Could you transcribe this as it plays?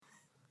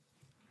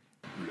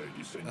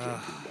Ladies and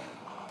gentlemen,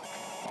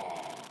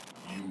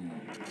 are you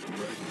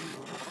ready?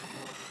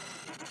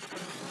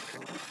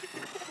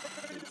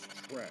 It's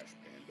Trash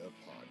Panda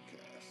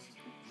Podcast.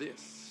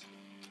 This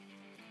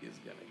is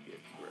gonna get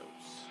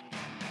gross.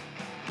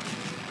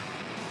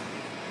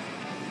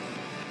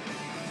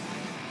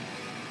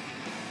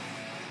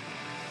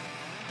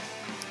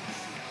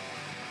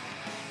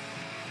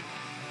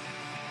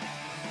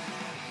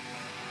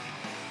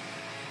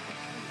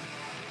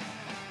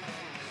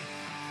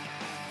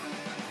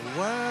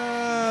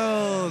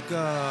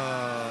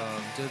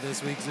 Welcome to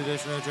this week's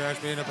edition of Trash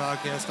Panda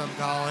Podcast. I'm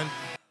Colin.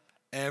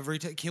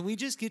 Can we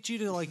just get you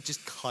to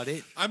just cut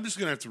it? I'm just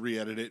gonna have to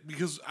re-edit it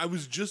because I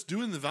was just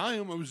doing the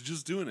volume. I was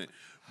just doing it,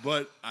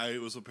 but I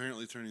was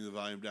apparently turning the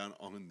volume down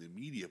on the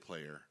media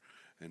player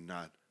and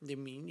not The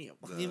media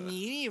player. the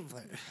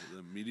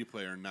media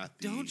player, not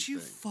the. Don't you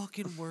thing.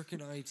 fucking work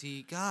in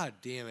IT? God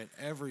damn it!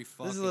 Every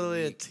fucking This is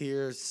literally a week.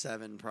 tier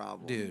 7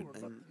 problem, Dude.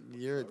 And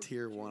you're a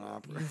tier 1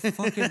 operator.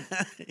 fucking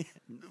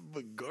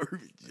but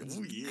garbage.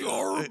 Oh, yeah.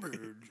 garbage.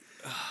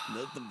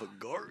 Nothing but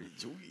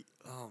garbage. Oh, yeah.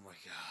 Oh my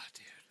god,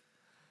 dude!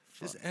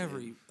 Just Fuck,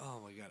 every.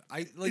 Oh my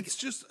god! It's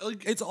just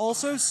like It's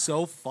also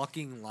so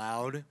fucking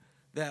loud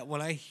that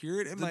when I hear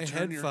it in Then my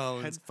turn your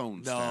headphones,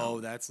 headphones no,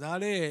 down. that's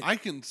not it. I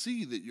can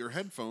see that your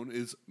headphone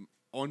is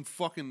on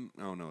fucking.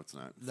 Oh no, it's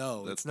not.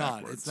 No, That's it's not.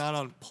 backwards. It's not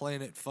on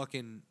planet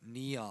fucking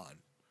neon.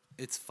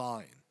 It's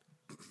fine.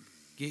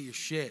 Get your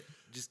shit.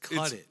 Just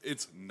cut it.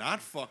 It's not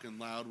fucking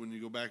loud when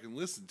you go back and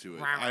listen to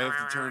it. I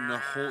have to turn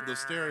the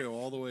stereo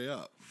all the way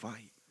up.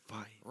 Fight.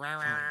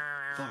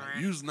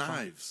 Use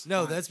knives.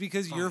 No, that's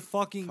because your fight,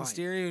 fucking fight.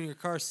 stereo in your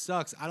car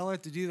sucks. I don't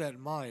have to do that in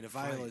mine if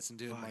I listen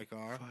to it in my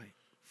car.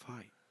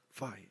 Fight.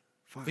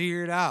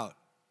 Figure it out.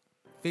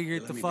 Figure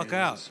it the fuck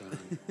out.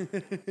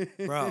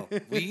 Bro,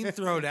 we can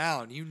throw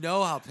down. You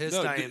know how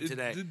pissed No, I am it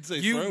today. didn't say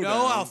You throw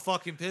know how down.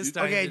 fucking pissed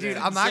I am Okay, today. dude,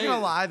 I'm not Say gonna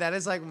it. lie. That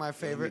is like my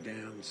favorite.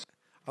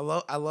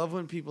 I love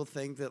when people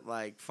think that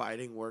like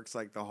fighting works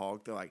like the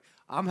Hulk. They're like,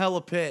 I'm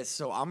hella pissed,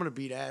 so I'm gonna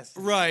beat ass.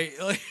 Right.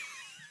 Like,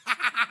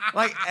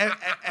 Like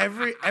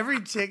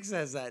every chick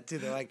says that too.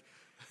 They're like,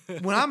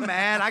 when I'm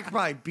mad, I could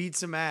probably beat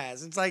some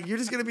ass. It's like you're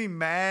just gonna be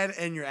mad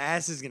and your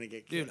ass is gonna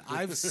get kicked. dude,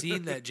 I've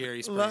seen that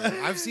Jerry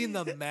Springer. I've seen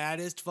the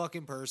maddest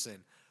fucking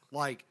person.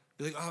 Like,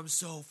 be like, I'm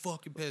so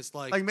fucking pissed.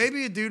 Like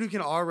Maybe a dude who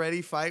can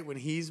already fight when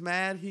he's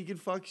mad, he can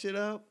fuck shit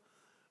up.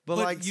 But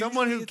like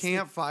someone usually who it's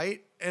can't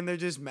fight and they're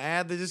just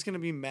mad, they're just gonna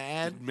be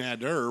mad.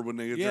 Madder when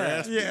they get Yeah. their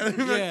ass beat. Yeah,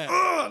 they're Yeah. like,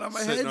 oh, now my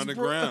Sitting head's on the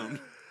bro-" ground,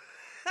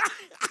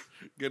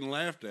 getting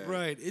laughed at.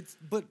 right.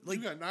 But You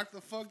like, got knocked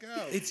the fuck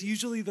out. it's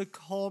usually the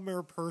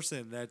calmer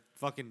person that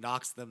fucking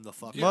knocks them the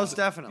fuck out. Most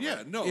definitely.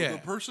 Yeah, no, Yeah. the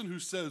person who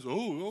says,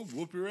 "Oh,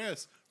 whoop your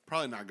ass,"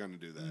 probably not going to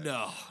do that.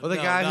 No. Or the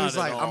no, guy not who's at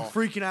like, all. I'm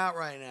freaking out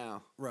right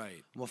now. Right.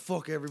 I'm gonna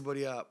fuck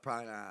everybody up.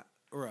 Probably not.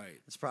 Right.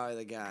 It's probably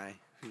the guy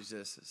who's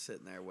just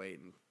sitting there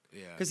waiting.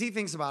 Yeah. Because he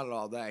thinks about it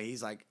all day.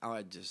 He's like, I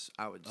would just,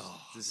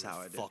 this is how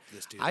I do it. Fuck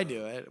this dude. I up.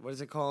 do it. What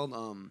is it called?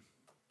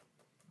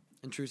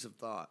 Intrusive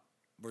thought.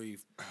 Where you're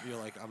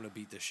like, I'm gonna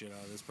beat the shit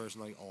out of this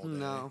person like all day.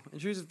 No,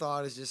 intrusive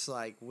thought is just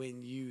like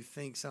when you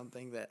think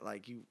something that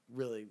like you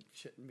really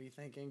shouldn't be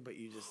thinking, but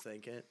you just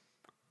think it,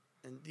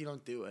 and you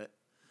don't do it.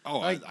 Oh,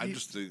 Like, I you-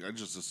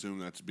 just assume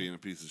that's being a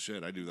piece of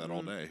shit. I do that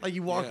all day. Like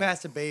you walk Yeah.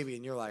 past a baby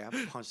and you're like, I'm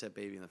gonna punch that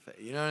baby in the face.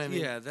 You know what I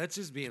mean? Yeah, that's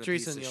just being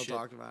Teresa a piece and of Neil shit.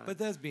 talked about it. But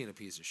that's being a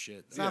piece of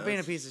shit. It's not being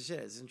a that's- piece of shit.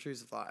 It's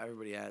intrusive thought.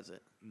 Everybody has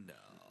it.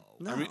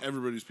 No. I mean,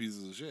 everybody's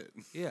pieces of shit.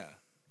 Yeah.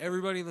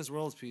 Everybody in this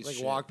world is a piece Like of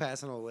shit. walk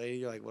past an old lady,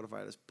 you're like, what if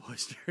I just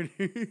pushed her?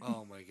 Dude?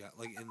 Oh my god.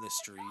 Like in the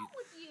street.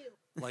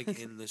 Like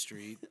in the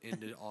street,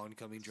 into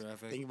oncoming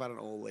traffic. Think about an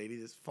old lady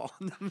just falling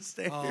down the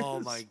stairs. Oh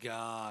my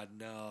god,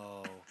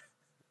 no.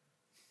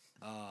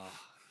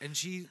 And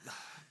she,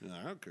 Yeah,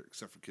 I don't care.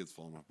 Except for kids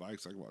falling off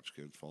bikes, I can watch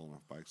kids falling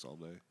off bikes all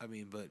day. I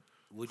mean, but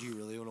would you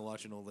really want to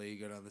watch an old lady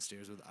go down the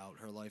stairs without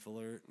her life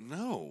alert?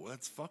 No,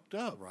 that's fucked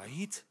up.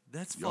 Right?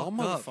 That's Y'all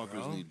fucked up,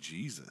 motherfuckers bro. need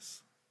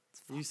Jesus.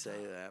 You say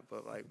that,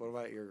 but like, what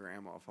about your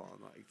grandma falling?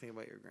 Like, think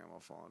about your grandma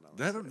falling down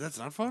the stairs. That's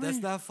not funny. That's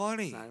not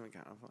funny. It's not even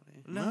kind of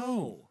funny.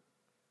 No.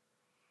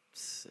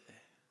 Psst.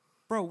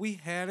 Bro, we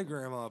had a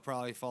grandma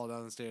probably fall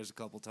down the stairs a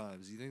couple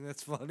times. You think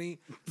that's funny?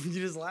 You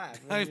just laugh.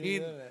 I when you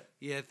mean, do it.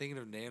 yeah, thinking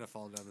of Nana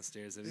falling down the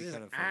stairs, that'd be Yeah.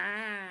 kind of funny.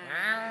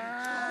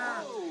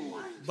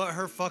 But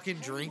her fucking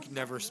drink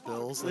never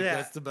spills. Like, Yeah.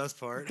 that's the best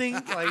part.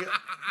 Think like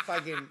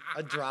fucking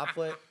a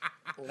droplet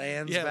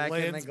lands yeah, back in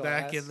the lands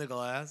glass. back in the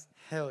glass,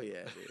 Hell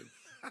yeah, dude.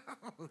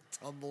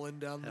 tumbling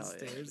down the Hell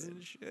yeah, stairs dude.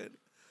 and shit.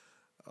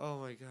 Oh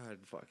my god.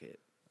 Fuck it.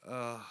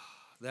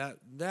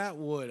 That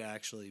would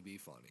actually be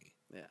funny.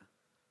 Yeah.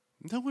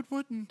 No, it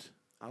wouldn't.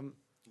 I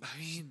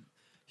mean,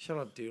 Shut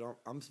up, dude.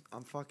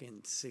 I'm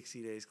fucking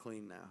 60 days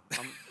clean now.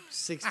 I'm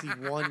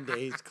 61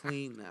 days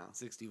clean now.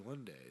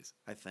 61 days.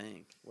 I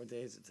think. What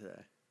day is it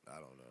today? I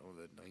don't know,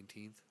 the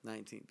 19th.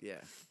 19th.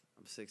 Yeah.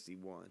 I'm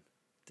 61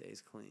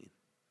 days clean.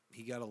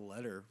 He got a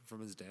letter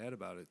from his dad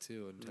about it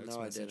too, and text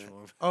No, I message didn't.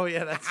 for him. Oh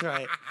yeah, that's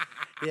right.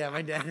 Yeah,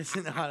 my dad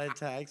doesn't know how to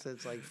text.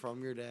 It's like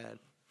from your dad.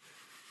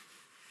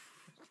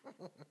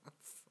 From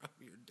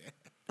your dad.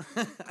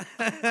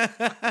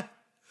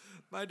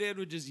 My dad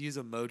would just use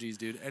emojis,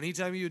 dude.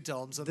 Anytime you would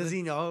tell him something, Does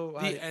he know?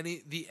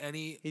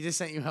 any He just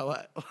sent you hello.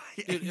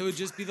 dude, it would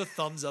just be the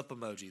thumbs up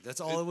emoji.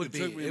 That's all it would be.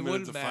 Took me a It minute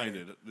wouldn't to matter. find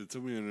it. It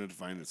took me a minute to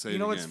find it. Say You it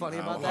know what's again. funny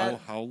How- about how-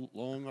 that? How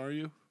long are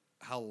you?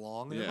 How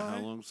long? Yeah, am I? how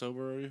long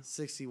sober are you?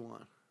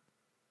 61.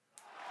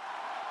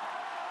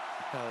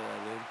 Hell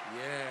yeah, dude.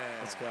 Yeah.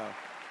 Let's go.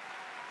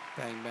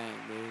 Bang, bang,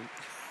 dude.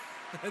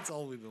 That's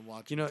all we've been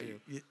watching. You know, too.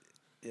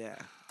 yeah.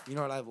 You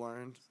know what I've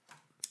learned?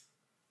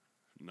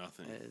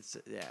 Nothing. It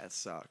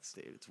sucks,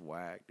 dude. It's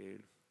whack,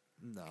 dude.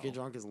 No. Get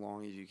drunk as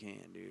long as you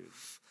can, dude.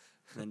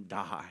 Then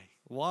die.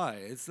 Why?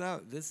 It's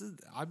not. This is.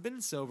 I've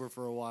been sober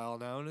for a while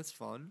now, and it's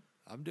fun.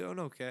 I'm doing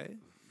okay.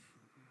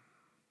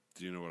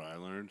 Do you know what I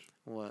learned?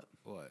 What?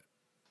 What?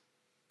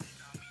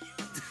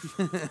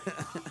 Hang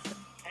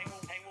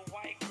with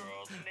white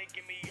girls and they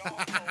give me all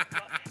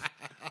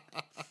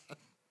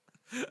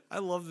I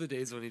love the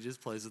days when he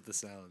just plays with the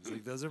sounds.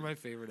 Like those are my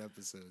favorite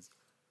episodes.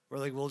 Where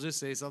like we'll just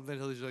say something,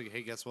 he'll just be like,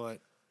 "Hey, guess what?"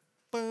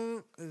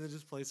 Boom, and then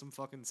just play some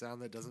fucking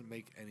sound that doesn't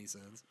make any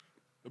sense.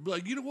 I'd be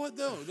like, you know what?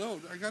 No,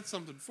 I got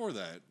something for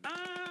that.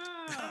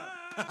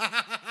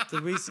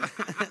 Did we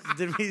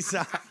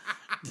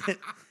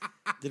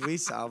did we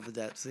solve the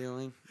debt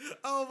ceiling?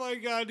 Oh my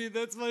god, dude,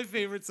 that's my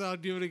favorite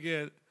sound. Do it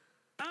again.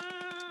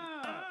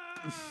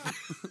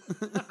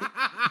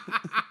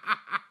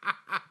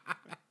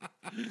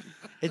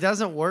 It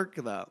doesn't work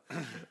though.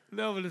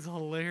 No, but it's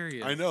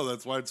hilarious. I know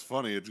that's why it's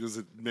funny. It's because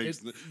it makes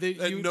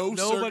at no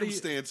nobody-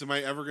 circumstance am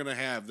I ever gonna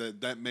have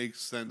that makes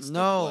sense.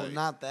 No, to play.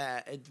 not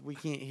that. We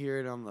can't hear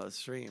it on the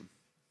stream.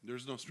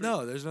 There's no stream.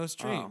 No, there's no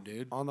stream, Oh,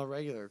 dude. On the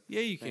regular.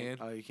 Yeah, you thing.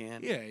 can. Oh, you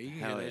can. Yeah, you can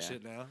Hell hear that yeah.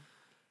 shit now.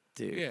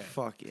 Dude, Yeah.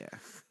 fuck yeah.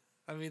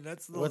 I mean,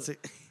 that's the What's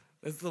it?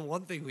 that's the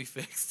one thing we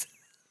fixed.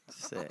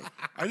 Sick.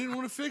 I didn't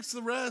want to fix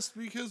the rest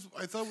because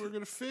I thought we were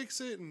gonna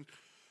fix it, and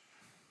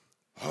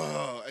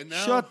and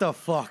now Shut the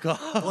fuck up.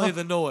 Play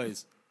the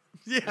noise.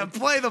 Yeah,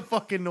 play the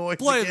fucking noise.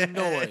 Play the again.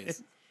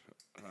 noise.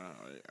 I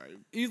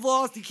You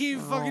lost. You can't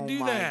even fucking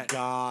do oh that. my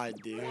god,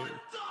 dude.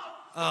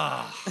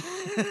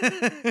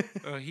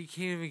 Oh, he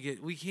can't even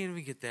get. We can't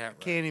even get that right.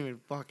 Can't even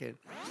fucking.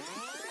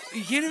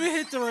 You can't even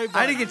hit the right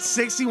button. I didn't get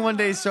 61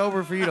 days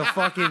sober for you to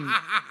fucking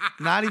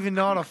not even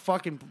know how to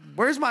fucking.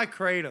 Where's my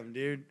kratom,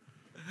 dude?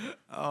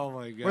 Oh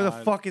my god. Where the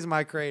fuck is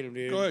my kratom,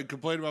 dude? go ahead,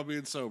 complain about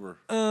being sober.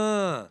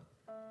 I'm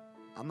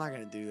not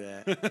gonna do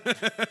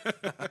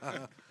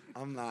that.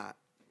 I'm not.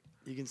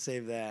 You can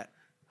save that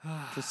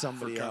for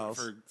somebody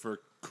else. For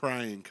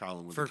crying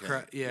Colin with For a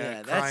K.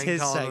 Yeah, that's crying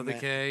his Colin with a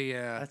segment. K.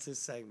 Yeah, That's his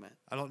segment.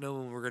 I don't know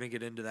when we're gonna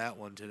get into that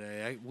one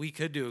today. We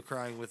could do a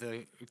crying with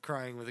a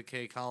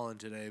K Colin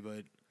today,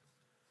 but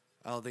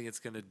I don't think it's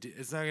gonna.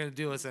 It's not gonna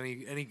do us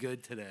any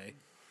good today.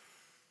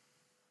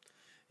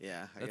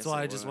 Yeah, That's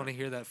why I just want to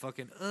hear that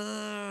fucking.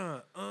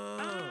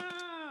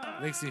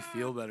 Makes me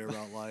feel better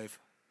about life.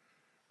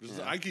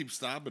 I keep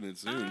stopping it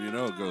soon. You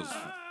know it goes.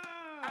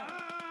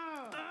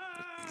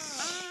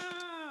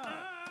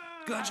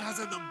 Gunshots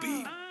at the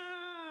beat.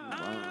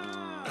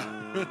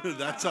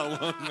 That's how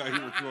long I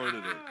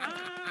recorded it.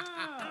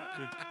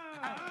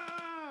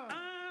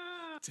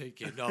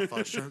 Taking off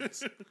our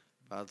shirts.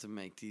 About to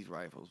make these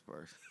rifles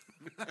burst.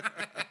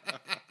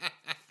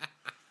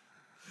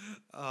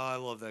 Oh, I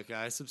love that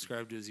guy. I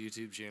subscribed to his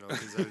YouTube channel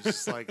because I was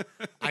just like,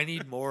 I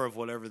need more of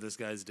whatever this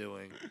guy's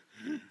doing.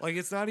 Like,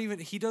 it's not even.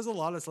 He does a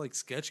lot of like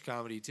sketch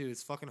comedy too.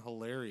 It's fucking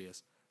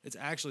hilarious. It's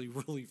actually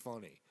really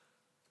funny.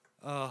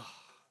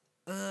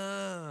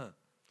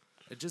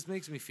 It just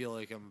makes me feel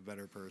like I'm a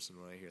better person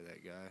when I hear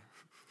that guy.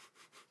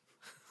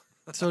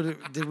 So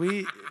did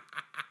we,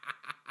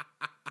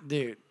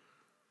 dude?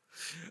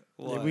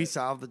 What? Did we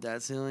solve the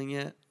debt ceiling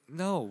yet?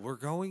 No, we're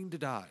going to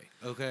die.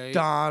 Okay.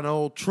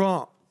 Donald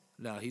Trump.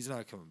 No, he's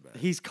not coming back.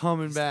 He's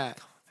coming back.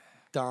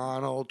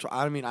 Donald Trump.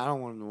 I mean, I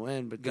don't want him to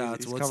win, but dude,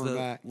 Gods, he's what's coming the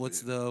back.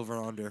 what's the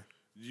over under?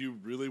 Do you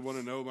really want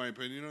to know my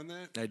opinion on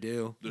that? I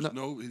do. There's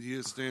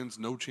he stands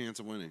no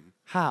chance of winning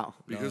How?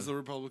 because the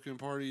Republican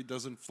Party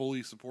doesn't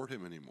fully support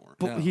him anymore.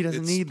 But No. he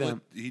doesn't It's need split,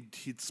 them.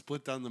 He'd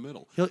split down the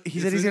middle. He If said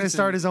he's going to anything-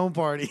 start his own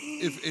party.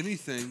 If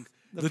anything,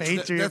 The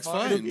Patriot that's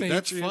Party. fine. The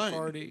That's Patriot fine.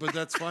 Party. But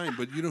that's fine.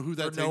 But you know who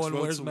that Where no takes one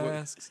votes wears away?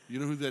 masks. You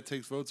know who that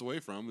takes votes away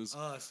from is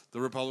Us.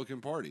 the Republican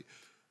Party.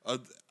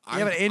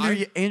 Yeah, but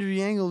Andrew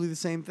Yang will do the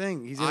same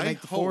thing. He's going I to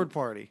make the Ford hope-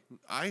 Party.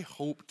 I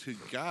hope to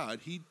God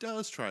he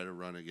does try to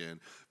run again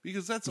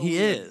because that's He only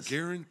is. a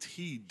guaranteed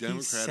He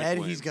Democratic said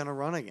win. he's going to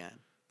run again.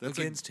 That's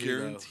Against a who, though?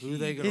 guaranteed. Who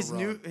they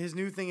gonna run? His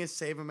new thing is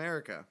Save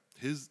America.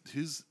 His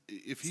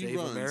if he Save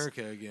runs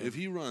America again. if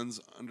he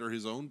runs under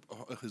his own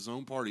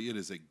party, it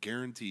is a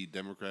guaranteed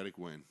Democratic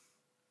win.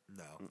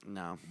 No.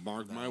 No.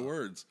 Mark my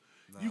words.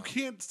 You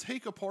can't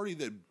take a party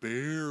that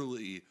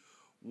barely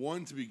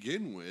won to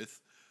begin with,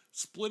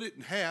 split it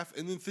in half,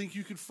 and then think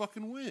you could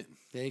fucking win.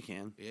 They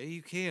can. Yeah,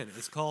 you can.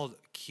 It's called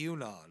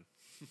QAnon.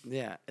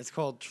 Yeah, it's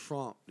called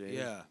Trump, dude.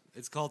 Yeah,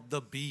 it's called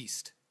the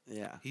Beast.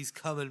 Yeah. He's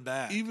coming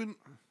back. Even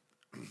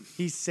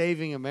He's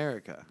saving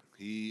America.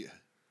 he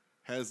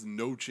has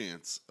no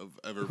chance of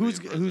ever Who's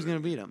being going to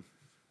president. beat him?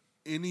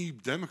 Any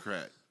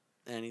Democrat.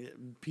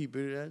 And Pete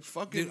Buttigieg.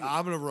 Fucking Dude,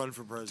 I'm gonna run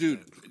for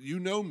president. dude, you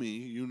know me.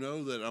 You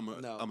know that I'm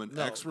an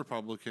No.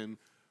 ex-Republican,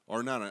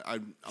 or not.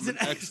 I'm He's an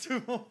an ex.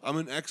 ex- I'm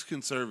an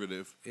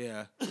ex-conservative,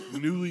 Yeah.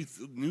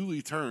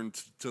 newly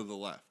turned to the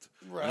left.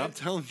 Right. And I'm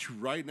telling you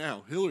right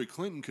now, Hillary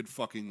Clinton could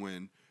fucking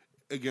win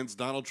against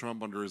Donald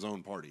Trump under his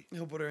own party.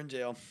 He'll put her in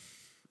jail.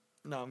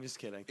 No, I'm just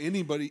kidding.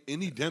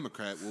 Any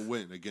Democrat will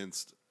win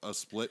against a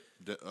split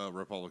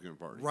Republican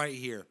party. Right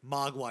here,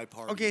 Mogwai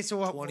Party. Okay, so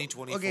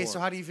 2024. Okay, so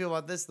how do you feel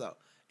about this though?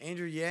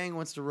 Andrew Yang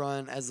wants to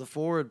run as the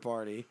Forward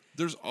Party.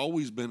 There's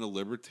always been a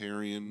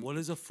libertarian What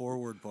is a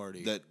forward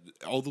party? that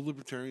all the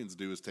libertarians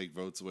do is take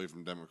votes away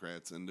from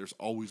Democrats, and there's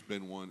always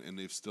been one, and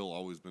they've still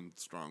always been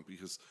strong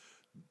because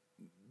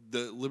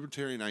the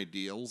libertarian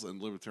ideals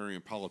and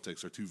libertarian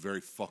politics are two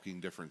very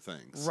fucking different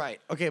things. Right.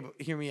 Okay, but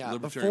hear me out. The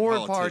Libertarian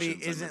Forward Party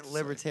politicians, I meant isn't to say.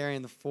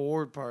 libertarian. The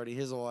Forward Party,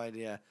 his whole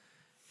idea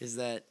is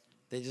that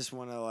they just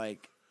want to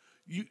like.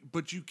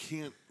 But you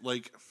can't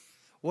like.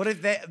 What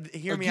if they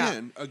hear me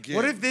out? Again.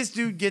 What if this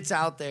dude gets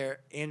out there,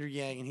 Andrew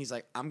Yang, and he's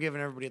like, I'm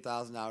giving everybody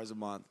 $1,000 a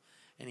month,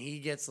 and he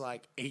gets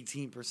like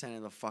 18%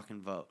 of the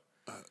fucking vote.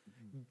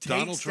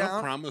 Donald Takes Trump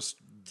down- promised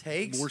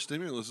takes more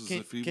stimulus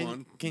if he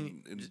won.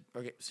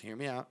 okay, so hear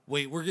me out.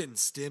 Wait, we're getting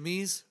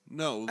stimmies?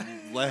 No,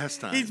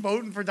 last time He's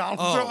voting for Donald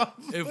Oh,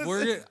 Trump. if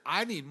we're get,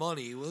 I need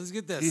money. Let's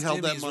get that. he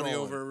held that stimmies money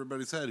rolling. over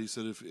everybody's head. He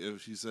said if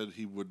he said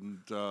he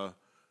wouldn't,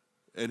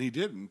 and he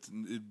didn't.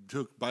 It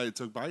took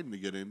Biden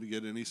to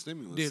get any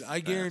stimulus. Dude,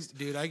 I guarantee. passed.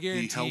 Dude, I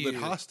guarantee He held it you.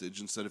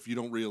 hostage and said, "If you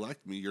don't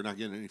reelect me, you're not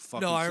getting any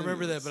fucking." No, I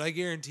remember that, stimulus." but I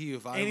guarantee you,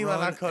 if I And he let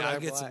run, out Kodak I'll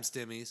get some Black.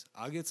 stimmies.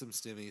 I'll get some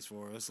stimmies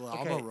for us. I'm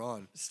Okay. gonna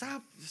run.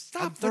 Stop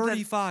I'm with that-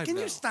 35 Can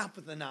now. you stop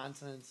with the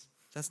nonsense?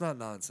 That's not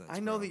nonsense.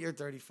 I know bro. that you're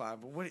 35,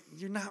 but what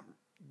you're not.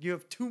 You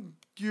have too.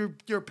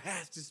 Your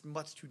past is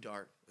much too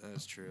dark.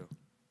 That's true.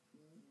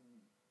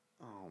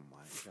 Oh my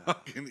god.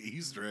 fucking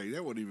Easter egg.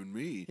 That wasn't even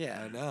me.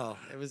 Yeah, I know.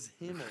 It was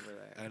him over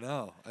there. I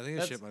know. I think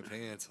I That's- shit my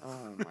pants.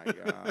 Oh my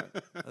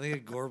god. I think I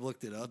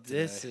Gorblicked it up today.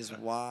 This is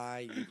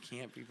why you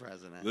can't be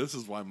president. This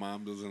is why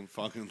mom doesn't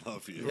fucking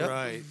love you. Yep.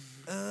 right.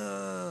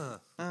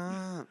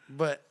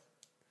 But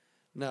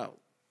no.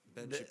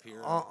 Ben The-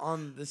 Shapiro.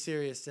 on the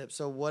serious tip.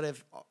 So what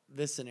if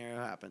this scenario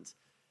happens?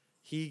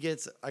 He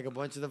gets like a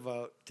bunch of the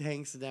vote,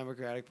 tanks the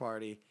Democratic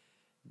Party.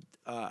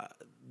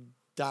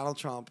 Donald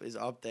Trump is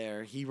up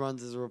there. He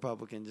runs as a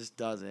Republican, just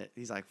does it.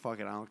 He's like, "Fuck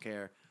it, I don't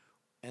care,"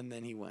 and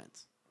then he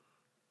wins.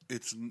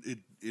 It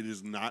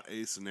is not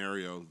a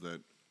scenario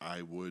that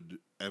I would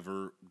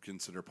ever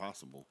consider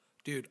possible.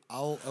 Dude,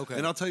 okay.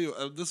 And I'll tell you,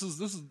 this is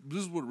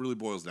what it really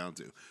boils down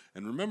to.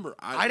 And remember,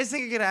 I just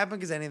think it could happen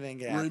because anything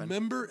can happen.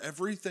 remember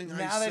everything now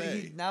I that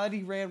say. now that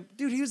he ran,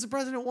 dude, he was the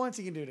president once.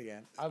 He can do it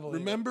again. I believe.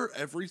 Remember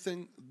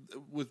everything.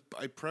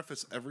 I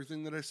preface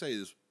everything that I say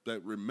is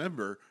that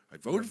remember I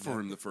voted for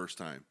him the first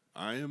time.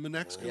 I am an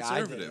Yeah,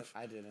 ex-conservative.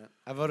 I didn't.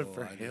 I voted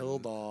for I didn't. Hill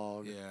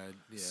Dog. yeah,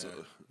 yeah. So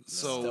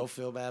Still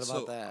feel bad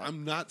about that.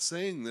 I'm not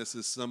saying this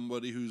as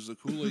somebody who's a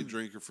Kool-Aid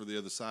drinker for the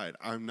other side.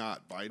 I'm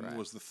not. Biden Right.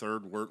 was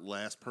the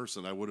last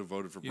person I would have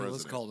voted for You know,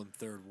 let's president. call him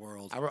third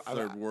world.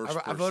 Third worst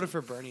I voted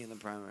person. for Bernie in the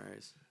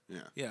primaries.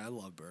 Yeah. Yeah, I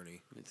love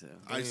Bernie. Me too.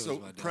 Bernie was So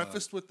my dog.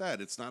 prefaced with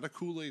that, it's not a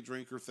Kool-Aid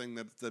drinker thing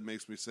that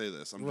makes me say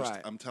this.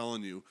 Right. I'm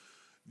telling you,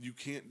 you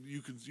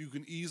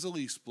can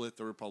easily split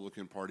the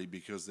Republican Party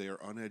because they are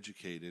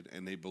uneducated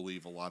and they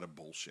believe a lot of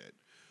bullshit.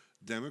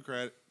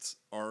 Democrats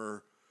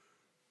are,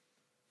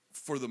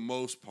 for the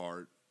most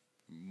part,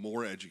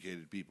 more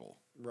educated people.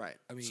 Right.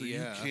 I mean, So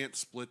yeah, you can't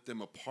split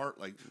them apart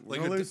like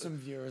We'll lose some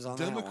viewers on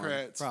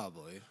Democrats.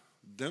 probably.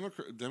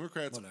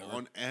 Democrats Whatever.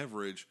 on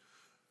average,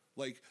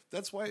 like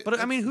that's why. that one.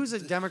 But I mean, that's-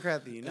 who's a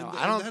Democrat that you know? and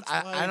I don't. that's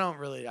I why- don't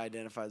really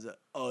identify as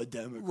a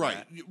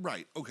Democrat.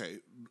 Right. Okay.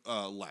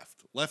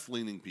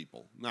 Left-leaning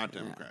people, not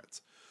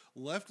Democrats.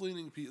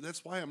 Left-leaning people.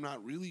 That's why I'm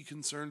not really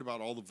concerned about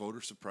all the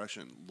voter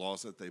suppression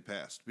laws that they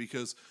passed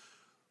because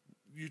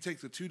you take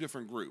the two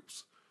different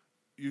groups.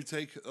 You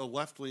take a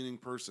left-leaning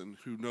person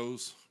who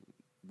knows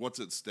what's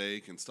at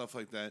stake and stuff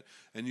like that,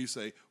 and you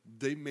say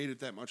they made it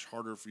that much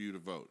harder for you to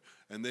vote,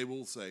 and they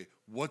will say,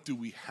 "What do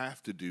we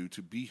have to do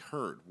to be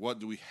heard? What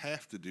do we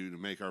have to do to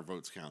make our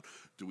votes count?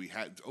 Do we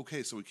have?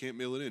 Okay, so we can't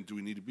mail it in. Do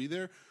we need to be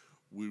there?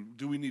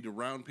 Do we need to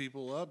round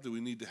people up? Do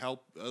we need to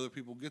help other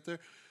people get there?"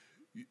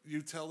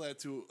 You tell that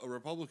to a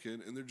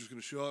Republican, and they're just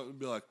going to show up and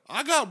be like,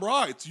 "I got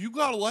rights. You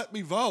got to let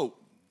me vote."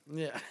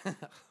 Yeah.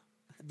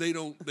 They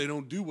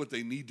don't do what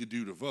they need to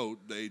do to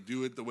vote. They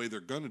do it the way they're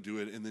going to do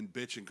it, and then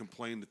bitch and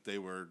complain that they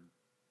were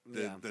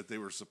Yeah. that they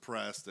were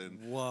suppressed. And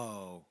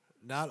Whoa,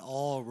 not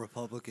all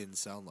Republicans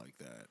sound like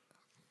that.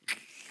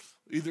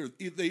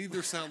 they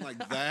either sound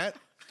like that,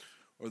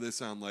 or they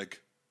sound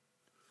like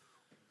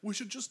we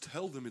should just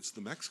tell them it's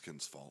the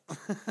Mexicans' fault,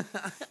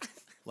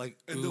 Like,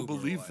 and they'll uber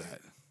believe white.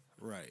 that.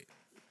 Right.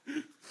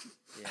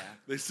 Yeah.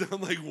 They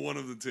sound like one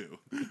of the two.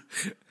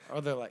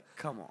 Or they're like,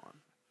 "Come on."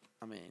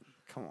 I mean,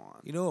 come on.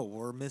 You know what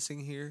we're missing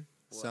here?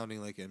 Sounding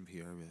like NPR.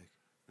 Be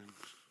like,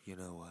 you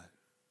know what?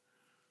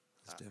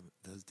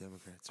 Those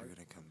Democrats are going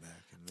to come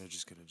back and they're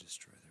just going to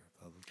destroy the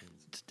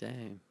Republicans.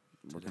 Today,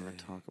 we're going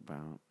to talk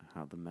about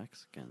how the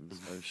Mexicans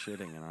are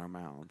shitting in our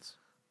mouths.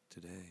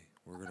 Today,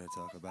 we're going to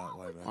talk about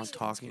why Mexicans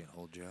talking- can't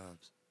hold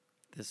jobs.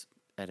 This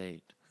at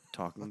 8,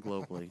 talking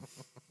globally,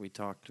 we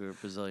talked to a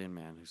Brazilian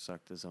man who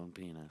sucked his own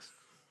penis.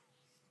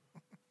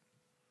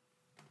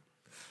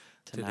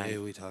 Today,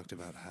 we talked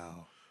about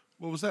how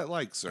What was that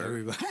like, sir?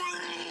 everybody...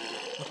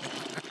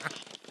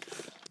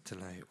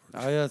 Tonight, we're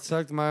I had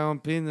sucked my own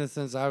penis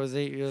since I was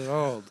 8 years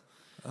old.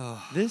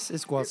 This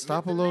is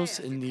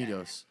Guastapoulos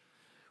Inidos.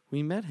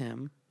 We met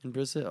him in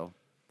Brazil.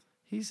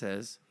 He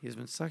says he has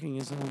been sucking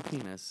his own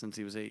penis since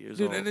he was 8 years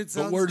Dude, old. and it But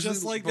sounds where does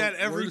just he- like but that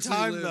where every does he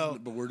time, live- though.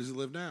 But where does he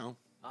live now?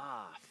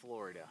 Ah,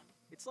 Florida.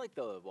 It's like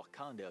the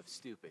Wakanda of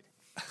stupid.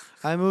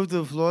 I moved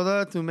to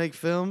Florida to make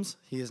films.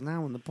 He is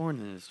now in the porn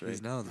industry.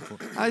 He's now in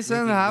the I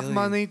send making half millions.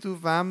 money to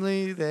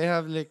family. They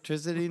have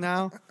electricity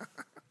now.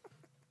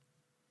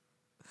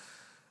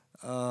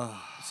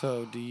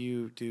 So, do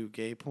you do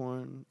gay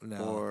porn No.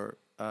 or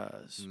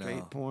straight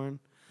No. porn?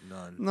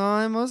 None. No,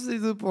 I mostly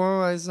do porn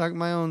where I suck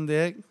my own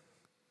dick.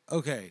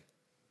 Okay.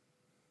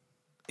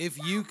 If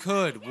you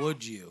could,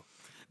 would you?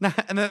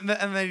 And then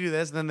they do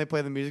this, and then they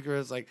play the music where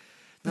it's like,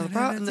 now the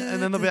problem,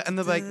 and then they'll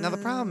be like, now the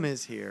problem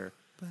is here.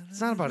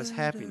 It's not about his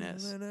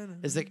happiness.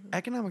 Is the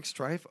economic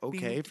strife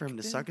okay for him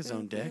to suck his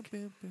own dick?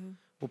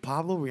 Will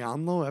Pablo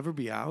Rianlo ever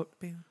be out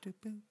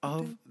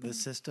of the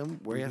system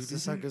where he has to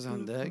suck his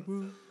own dick?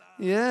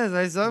 Yes,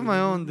 I suck my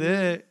own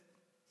dick.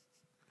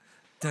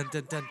 Dun,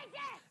 dun, dun.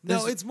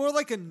 No, This- it's more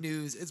like a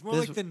news. It's more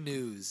this- like the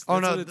news. Oh,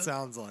 That's no, what it th-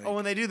 sounds like. Oh,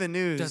 when they do the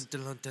news,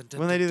 Dun, dun, dun, dun,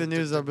 when they do dun, the dun,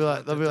 news, dun,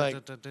 they'll be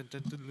like, dun, dun,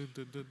 dun, dun, dun,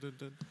 dun, dun, dun,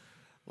 dun.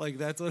 Like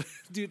that's what,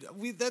 dude.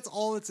 That's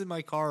all that's in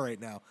my car right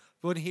now.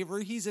 But whenever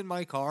he's in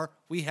my car,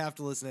 we have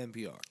to listen to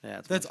NPR. Yeah,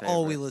 it's my that's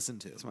all we favorite. listen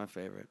to, It's my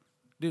favorite.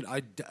 dude.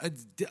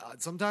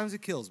 Sometimes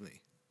it kills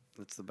me.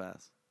 It's the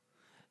best.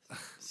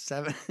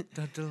 7.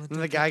 Dun, dun, And dun,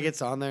 the dun, guy dun.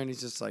 gets on there and he's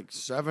just like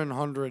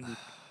 700.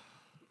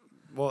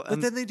 Well, But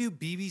and then they do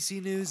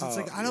BBC News. It's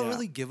like I don't yeah.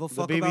 really give a the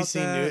fuck BBC about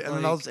that. News, and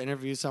then they'll just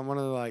interview someone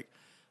and they're like,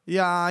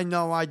 "Yeah, I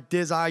know, I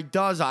diz, I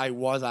does, I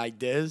was, I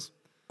diz."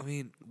 I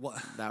mean,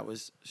 what? That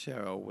was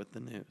Cheryl with the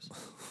news.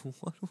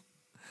 what?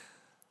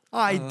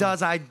 I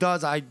does, I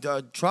does, I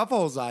do,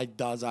 truffles, I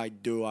does, I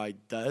do, I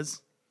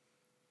does.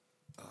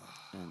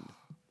 And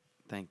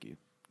thank you,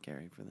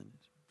 Gary, for the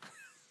news.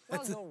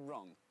 That's no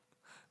wrong.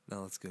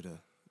 Now let's go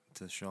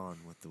to Sean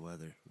with the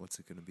weather. What's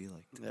it gonna be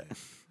like today?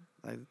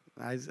 And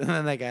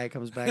then that guy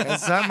comes back. I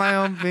suck my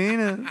own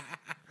penis.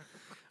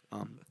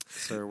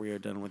 Sir, we are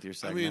done with your I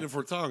segment. mean, if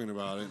we're talking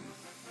about it,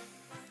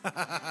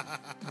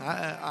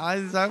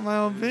 I suck my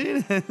own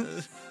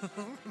penis.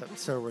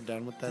 So we're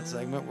done with that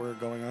segment. We're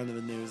going on to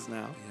the news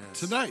now. Yes.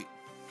 tonight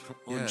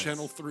on Yes.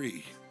 Channel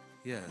 3,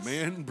 Yes.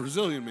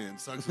 Brazilian man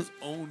sucks his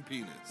own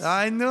penis.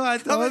 I knew. I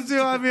told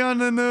you I'd be on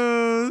the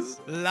news.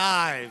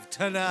 Live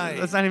tonight.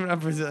 That's not even a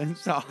Brazilian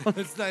song.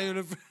 It's not even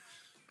a.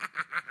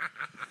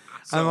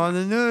 I'm on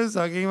the news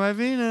sucking my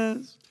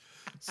penis.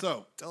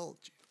 So, Told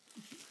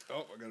you.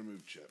 oh, I gotta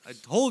move chips. I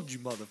told you,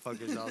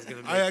 motherfuckers, I was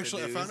gonna. Make I the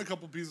news. found a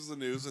couple pieces of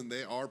news and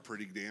they are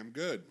pretty damn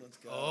good. Let's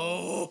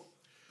Oh.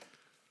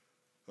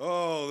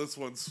 Oh, this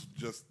one's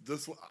just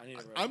this one. need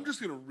to I'm just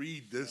gonna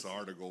read this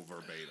article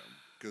verbatim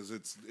because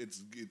it's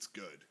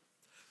good.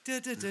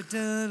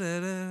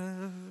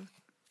 Da-da-da-da-da-da.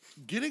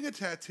 Getting a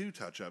tattoo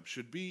touch-up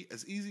should be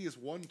as easy as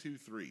 1, 2,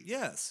 3.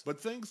 Yes.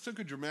 But things took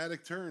a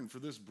dramatic turn for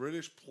this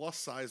British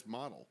plus-sized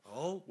model.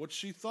 Oh. What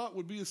she thought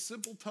would be a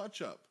simple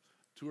touch-up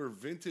to her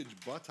vintage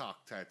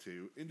buttock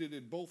tattoo ended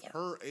in both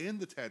her and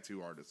the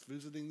tattoo artist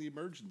visiting the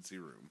emergency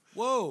room.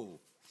 Whoa.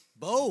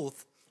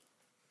 Both.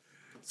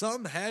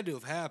 Something had to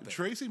have happened.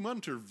 Tracy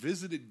Munter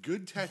visited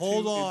Good Tattoo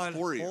Hold on.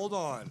 Emporium. Hold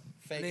on.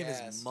 Fake Her name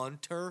ass. is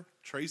Munter.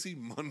 Tracy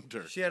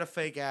Munter She had a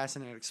fake ass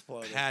and it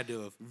exploded. Had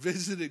to have.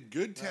 visited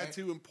Good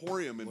Tattoo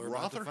Emporium in We're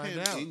about to find Rotherham,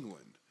 out.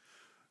 England,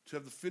 to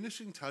have the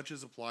finishing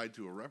touches applied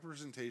to a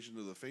representation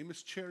of the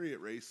famous chariot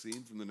race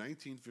scene from the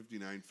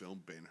 1959 film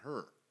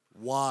Ben-Hur.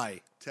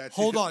 Why? Tattoo-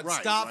 Hold on. Right,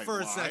 Stop right,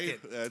 for a why? second.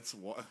 That's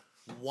why.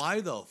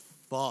 Why the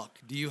fuck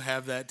do you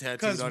have that tattooed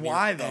Because on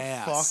why your the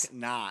ass? fuck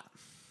not?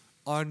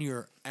 On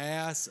your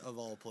ass of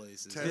all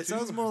places. Tattoo- It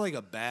sounds more like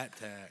a bat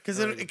tack. Because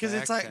or a it's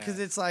back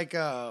like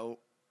tack.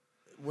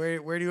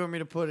 where do you want me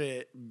to put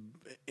it?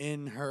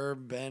 In her,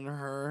 Ben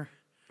her.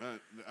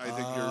 I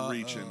think you're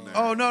reaching there.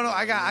 Oh no,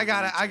 I got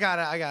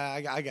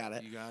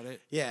it. You got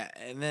it? Yeah,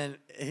 and then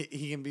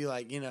he can be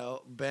like,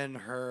 bend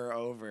her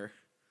over.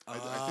 I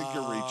think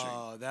you're reaching.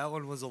 Oh, that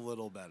one was a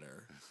little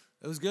better.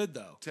 It was good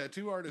though.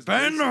 Tattoo artist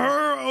Bend Jason,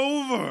 her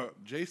over.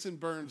 Jason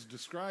Burns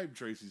described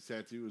Tracy's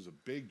tattoo as a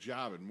big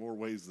job in more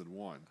ways than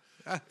one.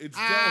 It's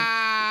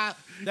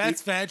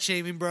That's fat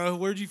shaming, bro.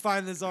 Where'd you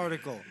find this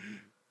article?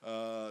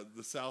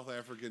 the South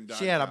African.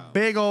 She had a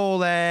big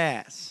old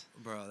ass.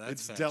 Bro, that's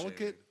It's fat delicate,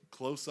 shaming.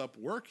 close-up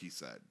work, he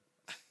said.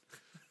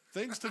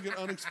 Things took an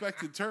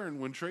unexpected turn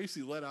when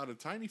Tracy let out a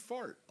tiny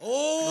fart.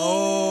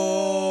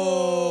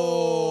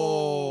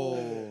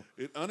 Oh.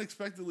 It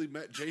unexpectedly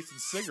met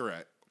Jason's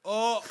cigarette.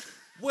 Oh,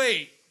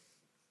 wait.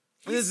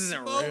 This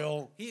isn't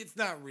real. It's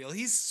not real.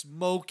 He's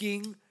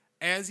smoking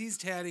as he's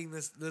tatting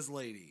this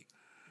lady.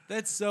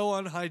 That's so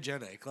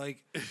unhygienic.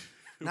 Like,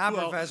 Not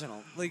Well,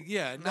 professional.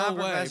 yeah, Not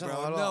no way, professional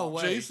bro. at No all.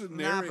 way. Jason Not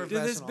narrated.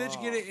 Did this professional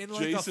bitch get it in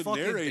like a Jason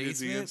fucking narrated the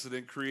basement?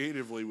 incident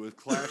creatively with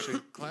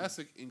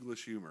classic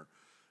English humor.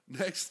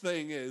 Next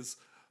thing is,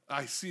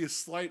 I see a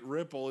slight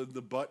ripple in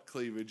the butt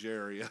cleavage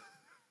area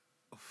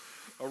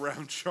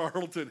around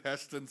Charlton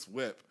Heston's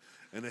whip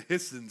and a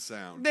hissing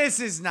sound. This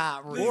is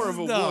not real. More of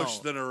a No. whoosh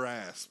than a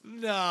rasp.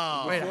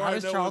 No. Wait, Before how I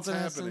does know what's Charlton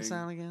Heston happening-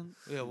 sound again?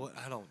 Yeah, what?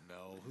 I don't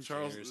know. Who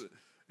Charles, cares?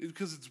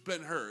 because it's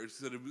been her. It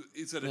said it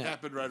Yeah.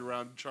 happened right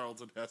around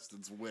Charlton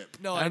Heston's whip.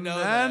 No, I And know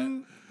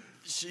then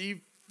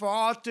she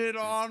farted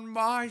on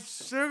my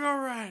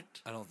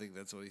cigarette. that. I don't think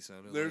that's what he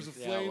sounded There's like. a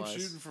Yeah, it flame was.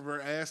 shooting from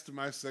her ass to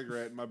my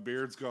cigarette, and my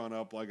beard's gone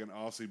up like an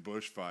Aussie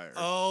bushfire.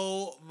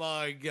 Oh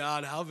my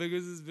god, how big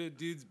was this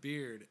dude's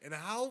beard? And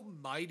how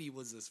mighty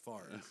was this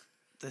fart?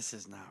 This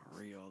is not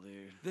real,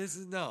 dude.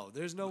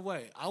 There's no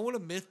way. I want to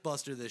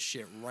Mythbuster this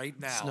shit right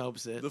now.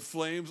 Snopes it. The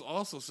flames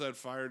also set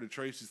fire to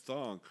Tracy's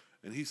thong,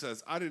 and he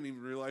says, "I didn't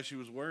even realize she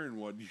was wearing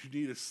one. You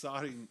need a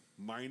sodding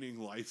mining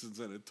license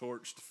and a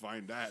torch to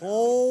find that."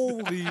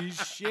 Holy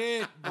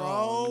shit, bro.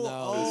 Oh,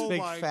 no. This big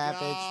my fat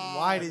God. bitch.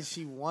 Why does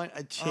she want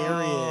a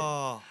chariot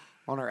Oh.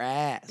 on her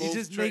ass? He's Both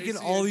just making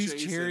Tracy all and these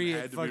Jason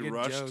chariot had to fucking be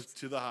rushed jokes.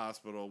 to the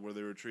hospital where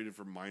they were treated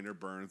for minor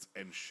burns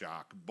and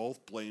shock.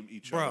 Both blame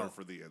each Bro. other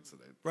for the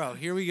incident. Bro,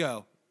 here we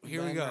go.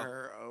 Here we Bend go.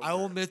 her I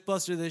will over.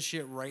 Mythbuster this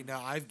shit right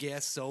now. I've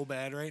gassed so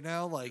bad right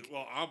now. Like,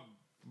 Well,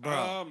 Bro.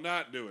 I'm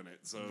not doing it.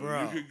 So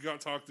Bro. you could go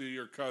talk to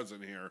your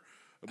cousin here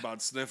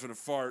about sniffing a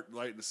fart,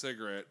 lighting a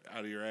cigarette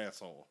out of your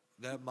asshole.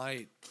 that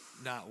might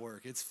not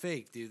work. It's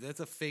fake, dude. That's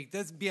a fake.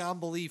 That's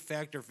beyond belief,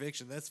 fact or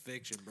fiction. That's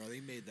fiction, bro.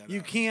 They made that You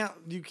up. can't.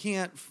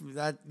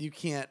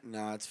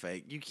 No, it's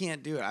fake. You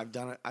can't do it. I've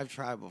done it. I've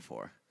tried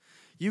before.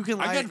 You can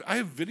light I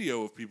have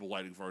video of people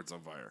lighting farts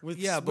on fire. with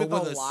Yeah, but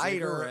with a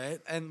lighter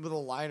cigarette. and with a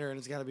lighter, and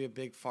it's got to be a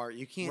big fart.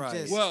 You can't Right.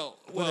 just Well,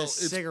 with a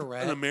it's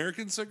cigarette. an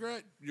American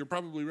cigarette. You're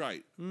probably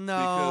right.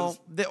 No,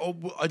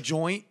 a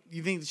joint.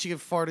 You think she could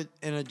fart it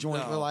in a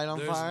joint with a light on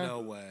there's fire? no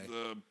way.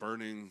 The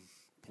burning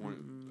point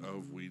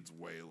of weed's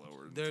way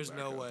lower. Than There's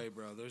no tobacco. way,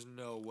 bro. There's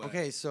no way.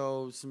 Okay,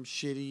 so some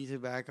shitty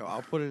tobacco.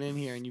 I'll put it in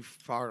here, and you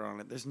fart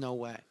on it. There's no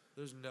way.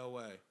 There's no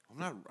way,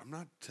 I'm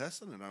not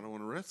testing it. I don't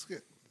want to risk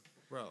it.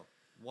 bro.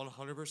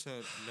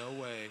 100%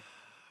 no way.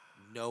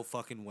 No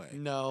fucking way.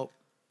 No,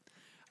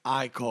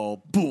 I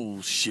call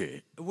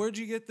bullshit. Where'd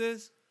you get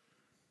this?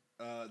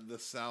 The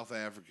South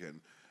African.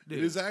 Dude.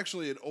 It is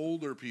actually an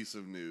older piece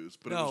of news,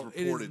 but No,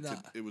 it it is was reported.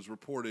 not. It was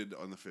reported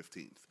on the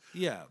 15th.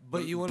 Yeah,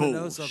 but you want to know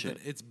Bullshit. something?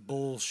 It's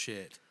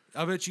bullshit.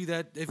 I bet you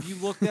that if you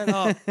look that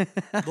up,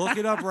 look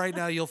it up right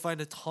now, you'll find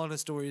a ton of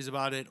stories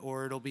about it,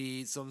 or it'll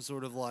be some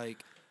sort of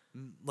like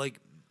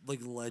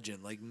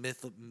legend, like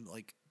myth,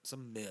 like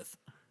some myth,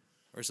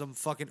 or some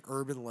fucking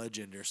urban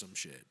legend or some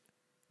shit.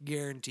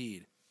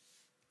 Guaranteed,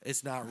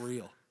 it's not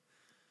real.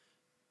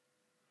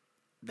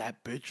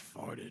 That bitch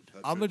farted.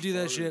 That I'm gonna bitch do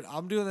that farted. shit.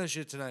 I'm doing that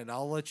shit tonight, and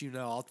I'll let you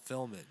know. I'll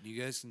film it.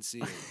 You guys can see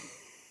it.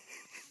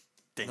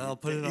 And I'll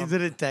put it on. He's a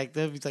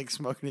detective. He's like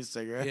smoking his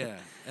cigarette. Yeah,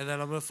 and then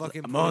I'm gonna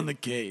fucking. I'm put on it- the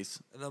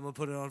case. And I'm gonna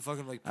put it on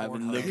fucking like I've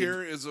been Pornhub.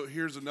 looking-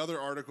 Here's another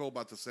article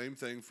about the same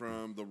thing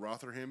from the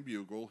Rotherham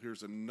Bugle.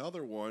 Here's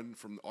another one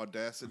from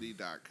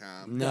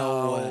Audacity.com.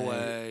 No, No way.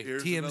 way.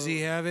 Here's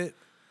TMZ have it.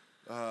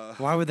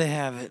 Why would they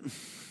have it?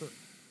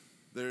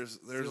 There's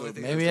only a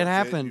thing there's Maybe a it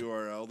happened.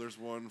 URL. There's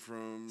one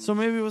from So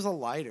maybe it was a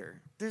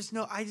lighter. There's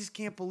no. I just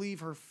can't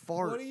believe her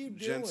fart. What are you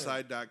doing?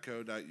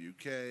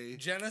 genside.co.uk.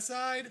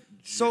 Genocide?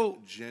 So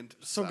Gent.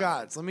 so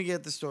gods, let me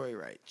get the story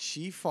right.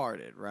 She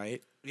farted,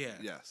 right? Yeah.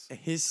 Yes.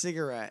 His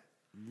cigarette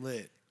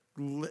Lit.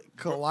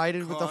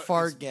 collided with the Caught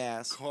fart his-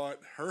 gas, Caught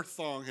her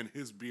thong and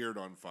his beard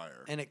on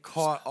fire. and it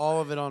caught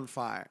all of it on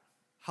fire.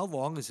 How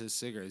long is his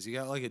cigarette? Has he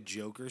got like a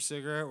Joker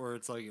cigarette where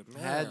it's like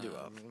Had to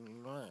have.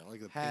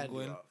 like a Had to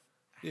penguin? have.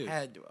 Dude.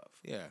 Had to have.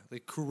 Yeah,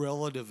 like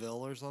Cruella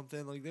DeVille or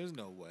something. Like, there's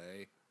no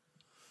way.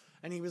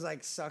 And he was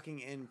like sucking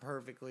in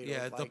perfectly.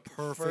 Yeah, with, at the like,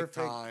 perfect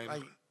time.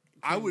 Like,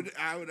 I would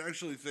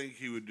actually think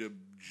he would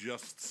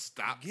just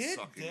stop Get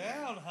sucking.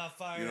 down, Hot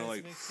Fire You know,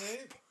 like-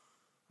 mixtape.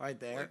 right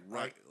there.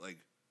 Like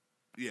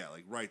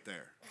right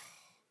there.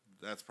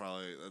 That's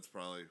probably.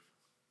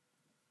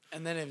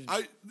 And then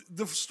it.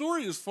 The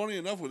story is funny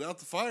enough without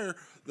the fire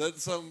that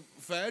some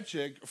fat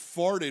chick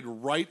farted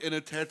right in a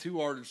tattoo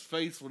artist's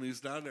face when he's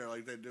down there,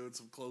 like they're doing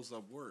some close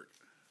up work.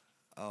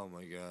 Oh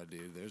my god,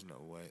 dude, there's no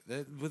way.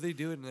 Would they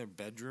do it in their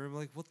bedroom?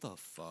 Like, what the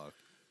fuck?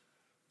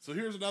 So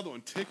here's another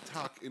one: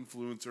 TikTok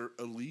influencer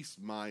Elise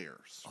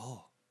Myers.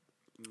 Oh,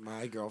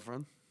 My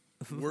girlfriend.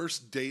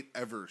 Worst date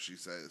ever, she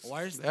says.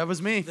 where's That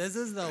was me. this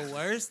is the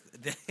worst.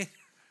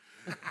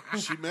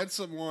 She met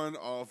someone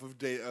off of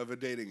a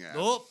dating app.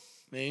 Oh,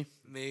 Me.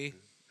 me.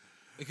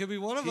 It could be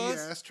one of He us.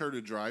 asked her to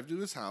drive to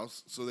his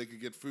house so they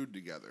could get food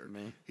together.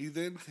 Me. He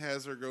then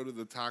has her go to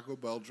the Taco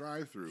Bell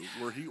drive-thru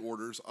where he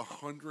orders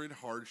 100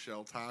 hard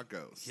shell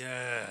tacos.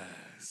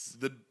 Yes.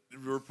 The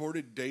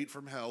reported date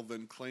from hell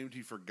then claimed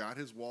he forgot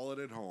his wallet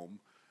at home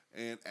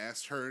and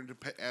asked her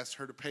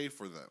to pay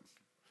for them.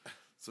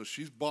 So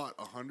she's bought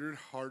 100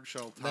 hard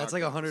shell tacos. That's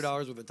like $100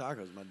 worth of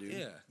tacos, my dude.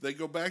 Yeah. They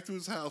go back to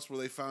his house where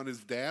they found his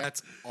dad.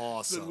 That's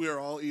awesome. And we are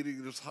all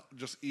eating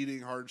just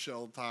eating hard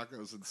shell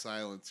tacos in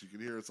silence. You can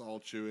hear us all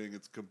chewing.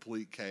 It's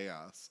complete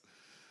chaos.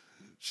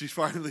 She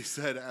finally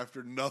said,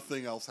 after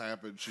nothing else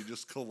happened, she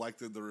just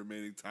collected the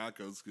remaining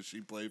tacos because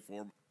she paid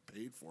for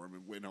them,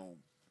 and went home.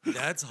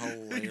 That's He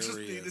hilarious. just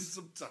needed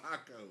some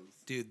tacos.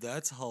 Dude,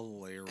 that's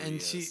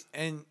hilarious.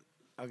 Okay.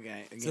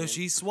 Again, So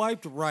she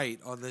swiped right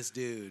on this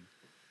dude.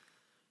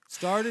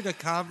 Started a I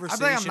conversation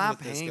feel like I'm not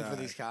with this paying guy. for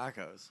these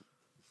tacos.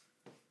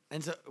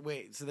 And so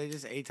wait, so they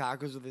just ate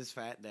tacos with his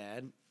fat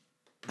dad?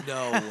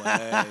 No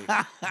way.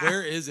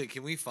 Where is it?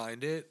 Can we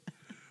find it?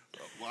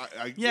 Well,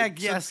 Yeah,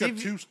 it's yeah, got see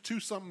if you-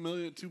 2-something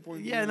million,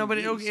 2.2 Yeah, no, but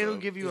it'll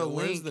views, give you Yeah, a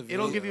where's link. the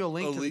It'll give video? you a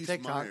link to the Elise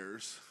TikTok.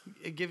 Myers.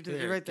 Give it to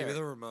Here, right Give there. me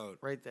the remote.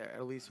 Right there,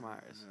 Elise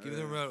Myers. Give me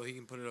the remote. He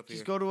can put it up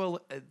Just here. go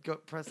to go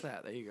press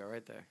that. There you go,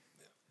 right there.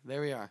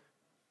 There we are.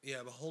 Yeah,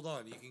 but hold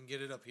on. You can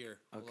get it up here.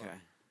 Hold Okay,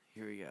 on.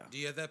 here we go. Do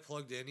you have that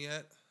plugged in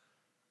yet?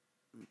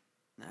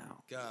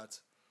 Now Got.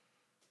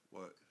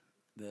 What?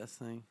 this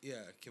thing.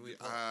 Yeah. Can we?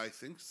 I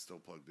think it's still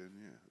plugged in.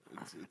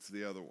 Yeah, it's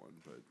the other one,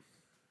 but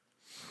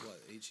What?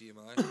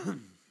 HDMI?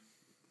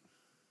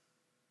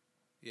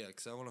 Yeah,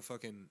 because I want to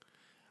fucking.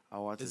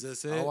 I'll watch. Is a,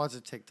 this I'll it? watch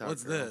a TikTok.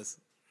 What's girl. this?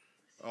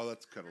 oh,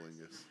 that's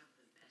Cuddlingus.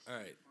 All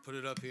right, put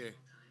it up here.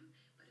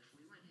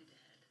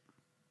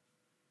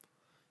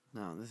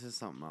 No, this is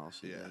something else.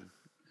 She Yeah. did.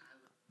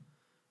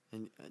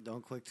 And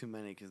don't click too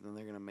many, because then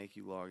they're gonna make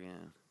you log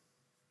in.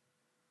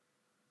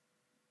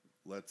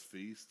 Let's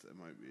Feast. That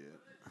might be it.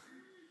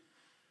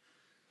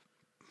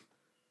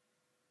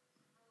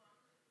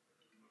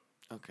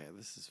 Okay,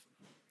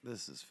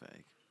 this is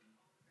fake.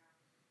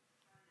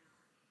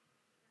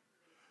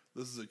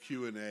 This is a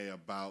Q&A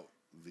about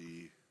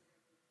the.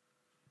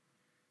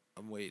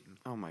 I'm waiting.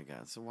 Oh my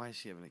god! So why is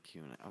she having a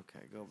Q&A?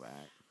 Okay, go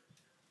back.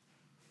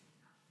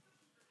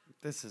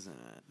 This isn't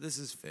it. This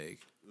is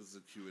fake. This is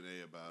a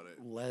Q&A about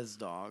it. Les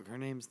Dog. Her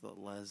name's the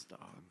Les Dog.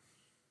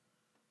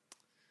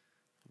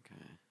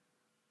 Okay.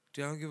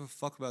 Dude, I don't give a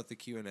fuck about the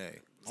Q&A. All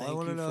I Thank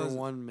want to you know for is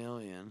 1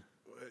 million.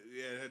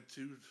 Yeah, it had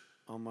two.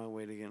 On my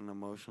way to get an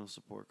emotional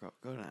support call.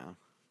 Go down.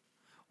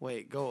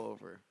 Wait, go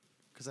over.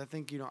 Because I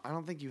think you don't. I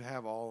don't think you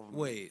have all of them.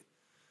 wait.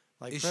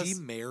 like Is press she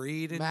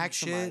married and maximize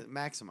shit?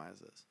 maximize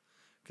this?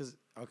 Because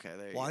okay,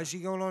 there you go. Why is she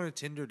going on a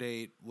Tinder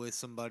date with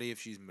somebody if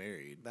she's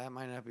married? That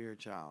might not be her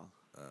child.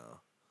 Oh,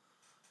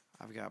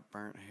 I've got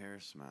burnt hair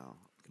smell.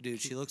 dude,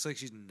 she looks like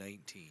she's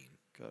 19.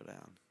 Go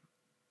down.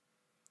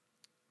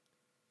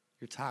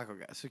 Your taco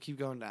guy. So keep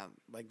going down.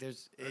 Like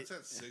there's. That's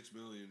at 6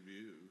 million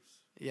views.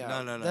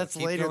 Yeah. No. That's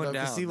Keep later going though.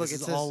 'cause down. See, look, this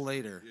it is says. all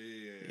later.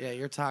 Yeah,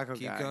 your taco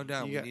Keep guy. going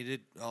down. You We got-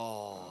 needed.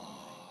 Oh,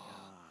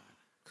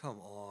 come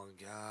on,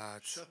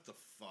 God, Shut the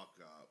fuck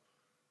up.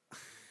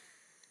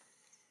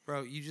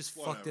 bro, you just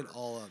fucked it Whatever.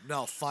 all up.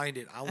 No, find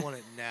it. I want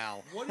it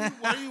now. Why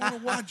do you want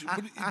to watch it?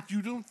 But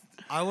you don't.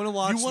 I want to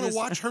watch. You want this- to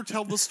watch her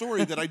tell the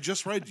story that I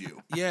just read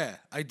you. Yeah,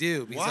 I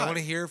do because I Why? want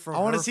to hear from. I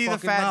wanna her see the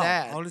fucking fat mouth.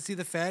 dad. I want to see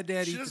the fat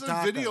dad She eat the doesn't tacos.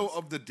 have video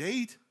of the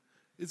date.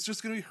 It's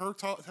just going to be her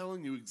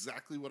telling you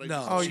exactly what I No.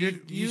 just Oh,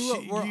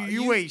 said.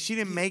 you wait. She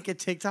didn't make a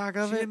TikTok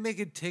of She it. didn't make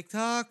a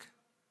TikTok.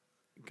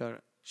 Go.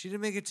 She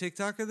didn't make a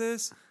TikTok of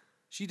this.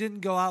 She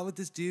didn't go out with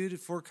this dude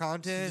for She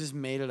content. just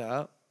made it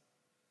up.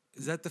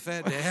 Is that the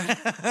fat dad?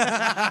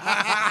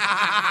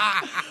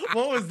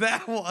 What was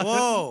that one?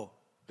 Whoa!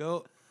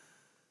 Go.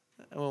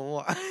 Well,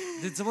 what?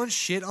 Did someone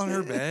shit on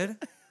her bed?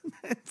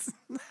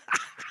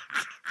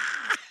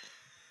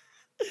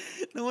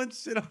 No one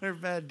shit on her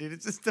bed, dude.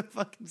 It's just a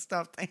fucking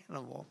stuffed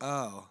animal.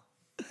 Oh.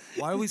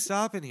 Why are we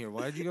stopping here?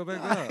 Why did you go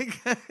back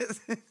up?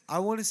 I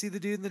want to see the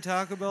dude in the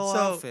Taco Bell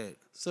outfit.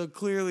 So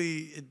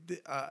clearly,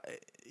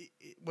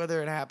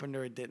 whether it happened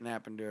or it didn't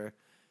happen to her,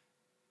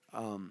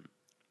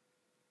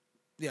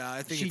 Yeah,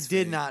 I think she it's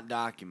did fake. not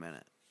document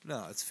it.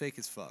 No, it's fake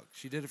as fuck.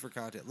 She did it for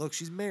content. Look,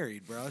 she's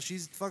married, bro.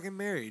 She's fucking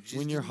married. She's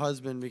When your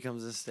husband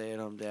becomes a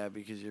stay-at-home dad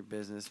because your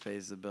business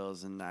pays the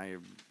bills and now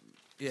you're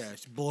yeah,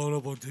 she's blowing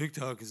up on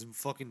TikTok as some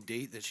fucking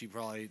date that she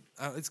probably.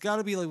 It's got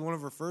to be like one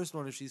of her first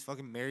one if she's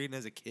fucking married and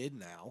has a kid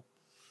now.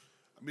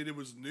 I mean, it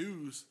was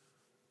news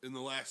in the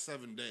last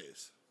 7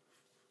 days.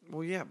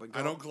 well, yeah, but go,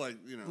 I don't like,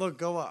 you know. look.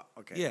 Go up,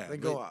 okay? Yeah, then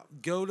go but up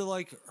Go to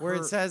like where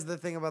her- it says the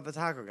thing about the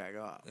taco guy.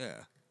 Go up. Yeah,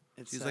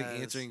 It she's like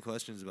says- answering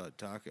questions about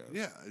tacos.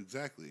 Yeah,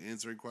 exactly.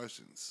 Answering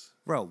questions.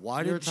 Bro,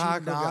 why Your did she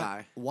taco not?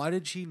 guy. Why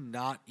did she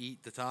not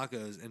eat the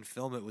tacos and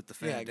film it with the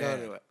fat Yeah, dad?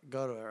 go to it.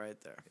 Go to it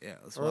right there. Yeah,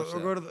 let's Or, watch or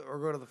that. go to the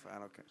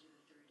I don't care.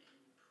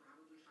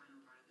 Probably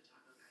final part of the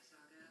Taco Guy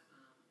saga.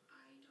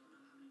 I don't know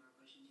how many more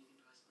questions you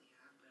could possibly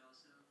have, but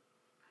also,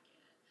 I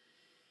get it.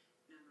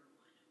 Number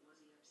one, was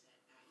he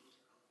upset that you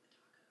took all of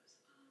the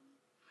tacos?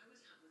 I was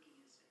not looking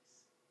at his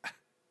face.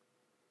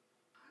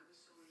 I was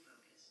solely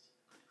focused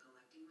on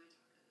collecting my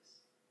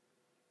tacos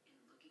and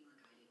looking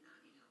like I did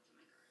not need help in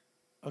my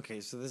car.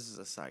 Okay, so this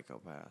is a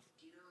psychopath.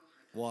 Do you know how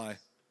hard that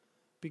Why?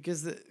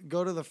 Because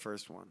go to the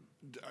first one.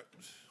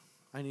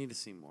 I need to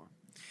see more.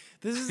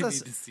 This is I a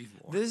need to see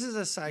more. this is a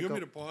You psycho. want me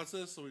to pause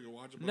this so we can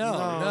watch it?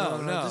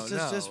 No.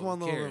 Just who one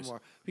little bit cares?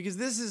 more because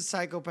this is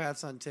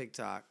psychopaths on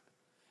TikTok,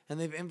 and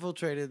they've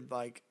infiltrated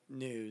like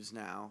news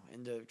now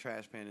into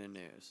Trash Panda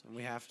News, and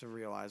we have to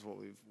realize what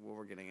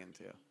we're getting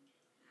into. I've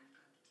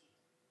got the tape.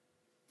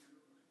 Number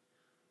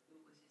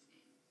one, what was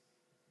his name?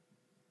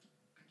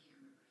 I can't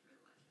remember for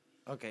the life of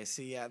me. Okay,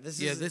 see, this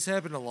Yeah, is this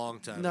happened a long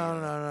time no,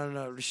 ago.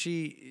 no.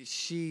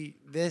 She.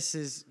 This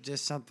is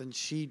just something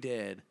she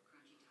did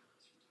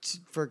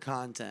for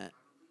content,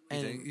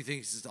 and You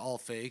think it's just all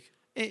fake?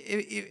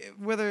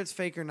 whether it's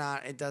fake or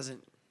not, it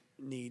doesn't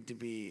need to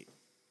be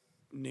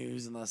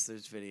news unless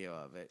there's video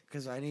of it.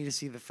 Because I need to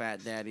see the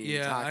fat daddy.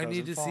 Yeah, tacos I need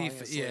and to see. falling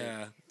asleep.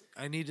 Yeah,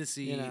 I need to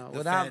see. You know, the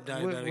without fat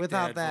diabetic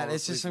without dad that, fall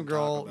it's just asleep some from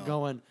Taco girl Bell.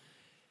 going,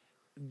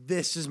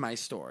 "This is my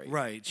story."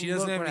 Right. She Look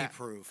doesn't have what any I-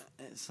 proof.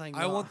 It's like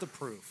I no, want the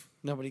proof.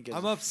 nobody gives.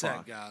 I'm a upset,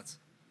 fuck. guys.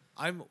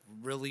 I'm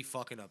really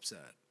fucking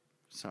upset.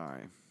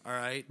 Sorry, All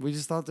right. we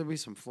just thought there'd be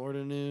some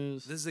Florida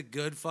news. This is a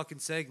good fucking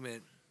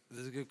segment. This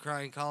is a good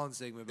crying Colin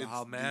segment about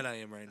how mad I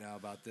am right now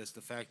about this.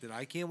 The fact that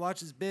I can't watch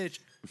this bitch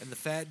and the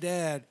fat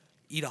dad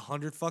eat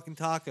 100 fucking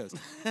tacos.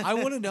 I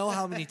want to know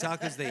how many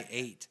tacos they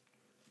ate.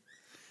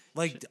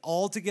 Like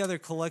all together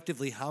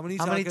collectively, how many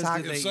tacos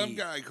did they If some eat?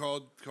 guy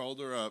called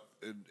her up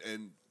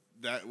and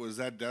that was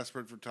that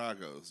desperate for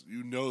tacos,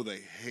 you know they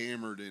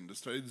hammered in to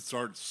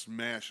start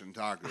smashing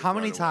tacos. How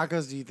many right away.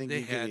 tacos do you think They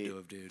you could had eat? to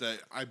have, dude.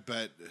 I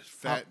bet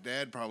Fat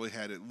Dad probably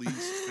had at least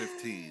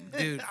 15.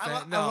 Dude,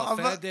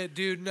 fat dad,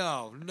 dude,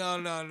 no.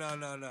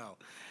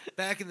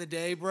 Back in the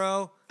day,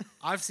 bro,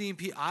 I've seen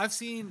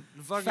fucking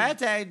Fat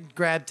dad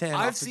grabbed 10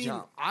 off the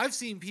jump. I've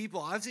seen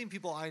people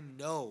I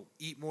know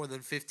eat more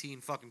than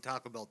 15 fucking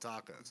Taco Bell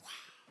tacos.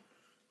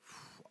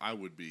 I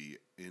would be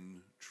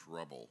in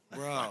trouble.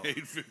 Bro. I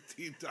ate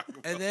 15 Taco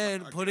Bell And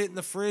then tacos. put it in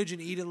the fridge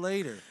and eat it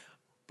later.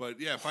 But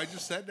yeah, if I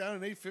just sat down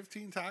and ate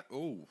 15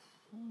 tacos,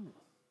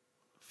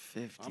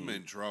 50. I'm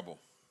in trouble.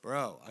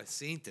 Bro, I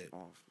seen it.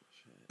 Oh,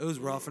 It was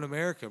rough in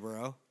America,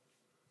 bro.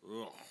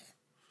 Ugh.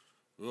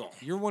 Ugh.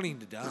 You're wanting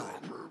to die.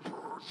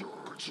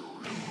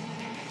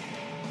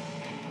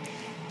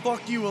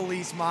 Fuck you,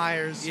 Elise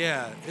Myers.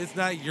 Yeah, it's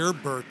not your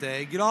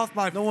birthday. Get off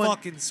my No one-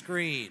 fucking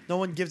screen. No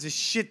one gives a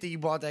shit that you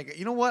bought that.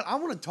 You know what? I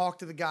want to talk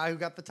to the guy who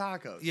got the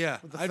tacos. Yeah,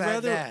 with the I'd fat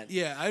rather. dad.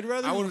 Yeah, I'd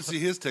rather. I want to see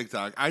his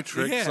TikTok. I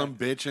tricked Yeah. some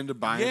bitch into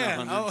buying Yeah,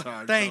 100 oh,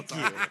 tacos. Thank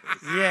you.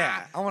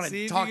 Yeah, I want See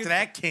to if talk you to can-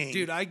 that king.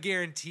 Dude, I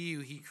guarantee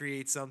you he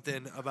creates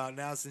something about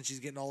now since she's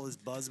getting all this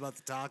buzz about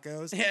the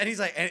tacos. Yeah, and he's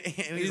like, and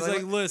He's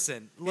like,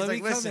 listen, he's let like,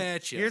 me come "Listen,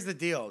 at you. Here's the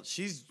deal.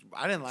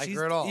 I didn't like She's-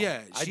 her at all.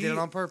 yeah, I she- did it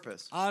on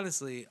purpose.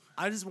 Honestly,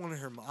 I just wanted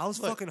her. I was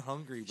Look, fucking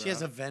hungry, bro. She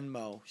has a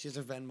Venmo. She has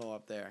a Venmo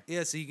up there.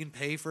 Yeah, so you can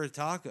pay for a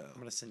taco. I'm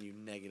gonna send you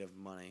negative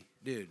money.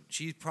 Dude,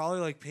 she's probably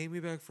like, pay me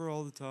back for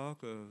all the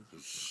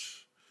tacos.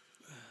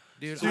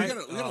 Dude, So we got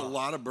a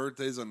lot of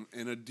birthdays and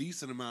a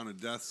decent amount of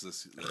deaths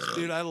this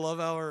Dude, I love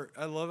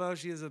how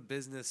she has a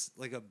business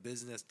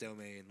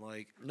domain,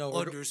 like No,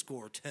 we're go-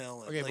 underscore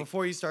talent. Okay, like,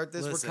 before you start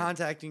this, listen. we're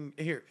contacting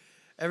here.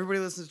 Everybody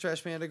listens to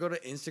Trash Panda. Go to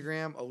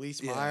Instagram,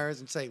 Elise Yeah. Myers,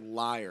 and say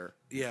liar.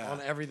 Yeah. On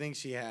everything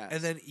she has.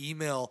 and then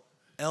email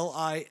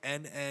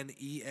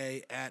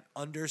LINNEA at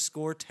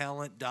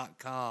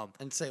 _talent.com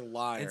and say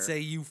liar. and say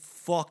you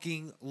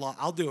fucking lie.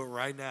 I'll do it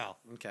right now.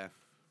 okay.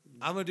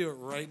 I'm gonna do it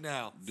right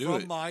now Do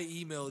from it. my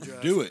email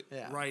address. Do it.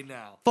 Yeah. right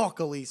now. Fuck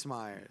Elise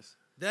Myers.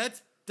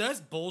 That's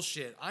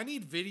bullshit. I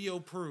need video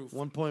proof.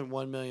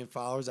 1.1 million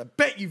followers. I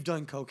bet you've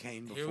done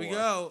cocaine before. Here we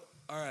go.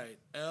 All right,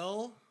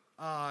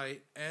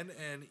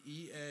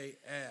 LINNEA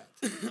at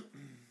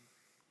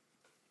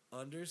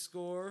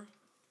underscore.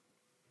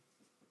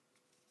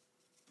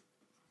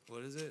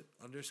 What is it?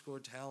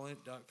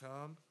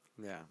 _talent.com.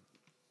 Yeah.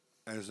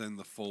 As in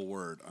the full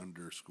word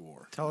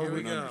underscore. Tell her Here we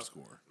An go.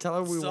 underscore. Tell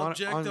her we want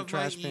it Subject on of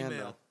Trash my Panda.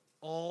 email.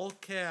 All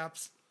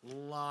caps,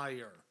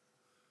 liar.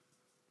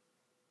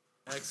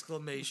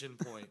 Exclamation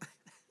point.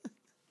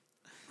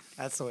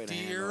 That's the way to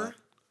handle Dear, it.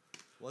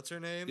 what's her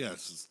name?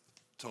 Yes, it's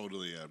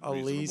totally a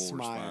Elise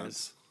reasonable Myers.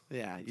 response.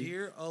 Yeah. You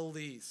Dear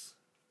Elise.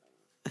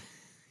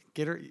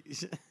 get her.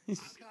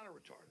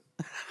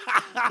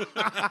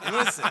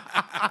 Listen.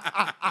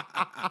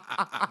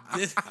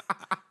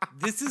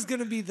 This is going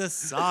to be the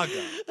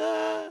saga.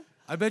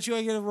 I bet you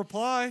I get a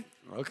reply.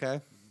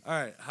 okay. All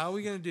right, how are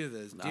we going to do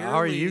this? Dear How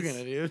are you Elise,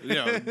 going to do?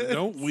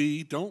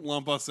 Yeah, don't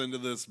lump us into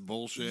this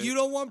bullshit. You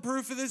don't want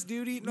proof of this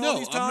dude eating all No,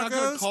 these tacos? I'm not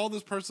going to call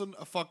this person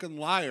a fucking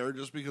liar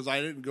just because I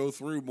didn't go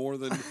through more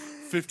than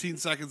 15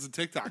 seconds of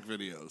TikTok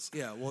videos.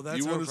 Yeah, well, that's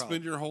you her want to problem.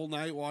 spend your whole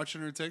night watching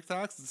her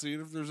TikToks and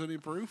seeing if there's any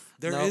proof?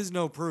 There No. is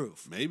no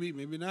proof. Maybe,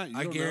 maybe not. You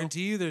I don't know.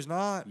 guarantee you there's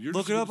not. You're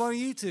Look just it up gonna- on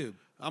YouTube.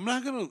 I'm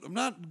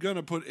not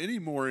gonna put any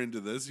more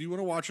into this. You want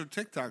to watch her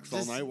TikToks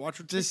all night? Watch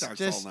her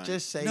TikToks all night.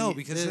 Just say No,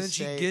 because then just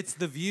she say- gets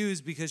the views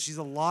because she's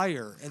a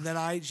liar, and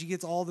then she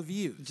gets all the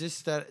views.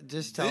 Just tell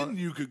then her.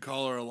 you could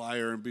call her a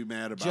liar and be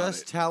mad about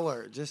Just it. tell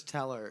her. Just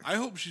tell her. I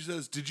hope she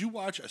says, "Did you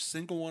watch a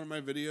single one of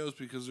my videos?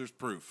 Because there's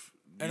proof."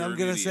 And you're I'm an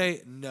gonna idiot.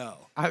 say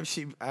no. I hope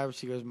she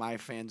goes, my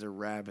fans are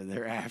rabid.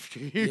 They're after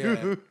you.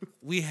 Yeah,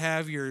 we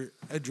have your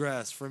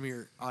address from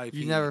your IP.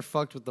 You never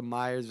fucked with the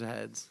Myers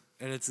heads.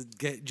 And it's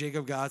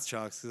Jacob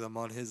Gottschalk's because I'm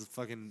on his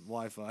fucking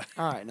Wi-Fi.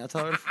 All right, now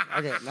tell her.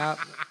 Okay, now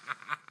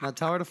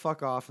tell her to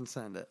fuck off and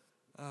send it.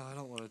 Oh, I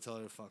don't want to tell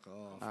her to fuck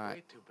off. All right.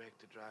 Way too big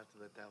to drive to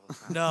the devil's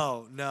house.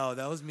 No,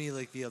 that was me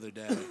like the other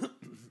day.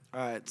 All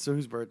right. So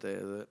whose birthday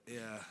is it?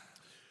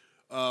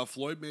 Yeah,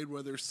 Floyd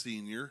Mayweather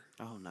Sr.,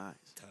 Oh, nice.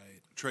 tight.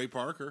 Trey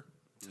Parker.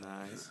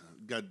 Nice.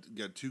 Got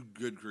two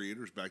good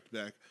creators back to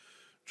back.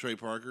 Trey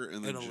Parker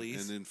and then And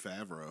Elise.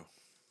 Favreau.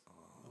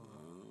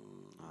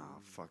 Oh,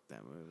 fuck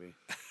that movie.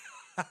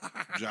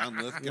 John You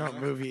know Lithgow. what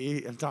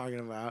movie I'm talking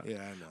about? Yeah,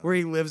 I know. Where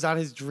he lives out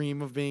his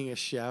dream of being a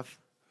chef.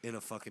 In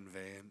a fucking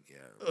van.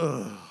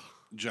 Yeah,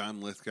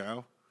 John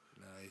Lithgow.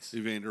 nice.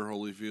 Evander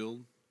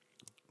Holyfield.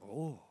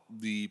 Oh,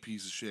 The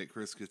piece of shit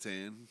Chris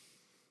Kattan.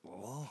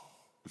 oh.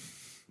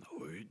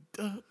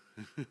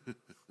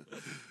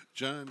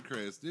 John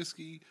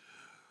Krasinski.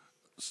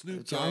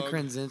 Snoop John Dogg.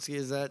 Krasinski,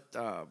 is that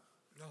Oh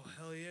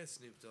hell yeah,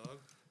 Snoop Dogg.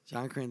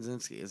 John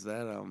Krasinski? Is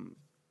that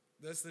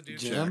That's the dude.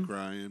 Jim? Jack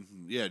Ryan.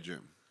 Yeah,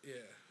 Jim. Yeah,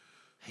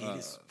 hate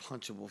his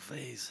punchable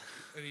face?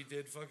 and he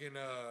did fucking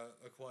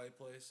A Quiet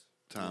Place.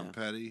 Tom Yeah.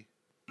 Petty.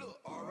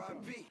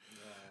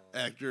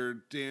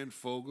 Actor Dan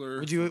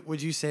Fogler.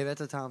 Would you say that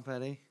to Tom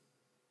Petty?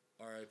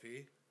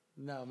 R.I.P.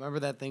 No, remember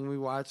that thing we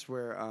watched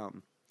where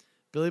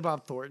Billy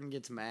Bob Thornton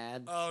gets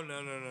mad? Oh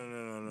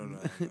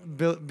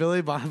no.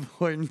 Billy Bob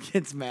Thornton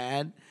gets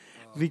mad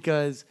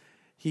because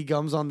he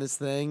comes on this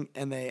thing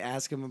and they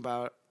ask him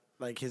about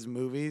like his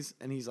movies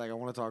and he's like, I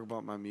want to talk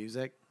about my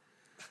music.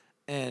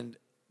 And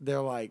they're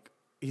like,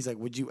 he's like,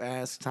 would you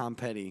ask Tom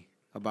Petty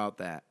about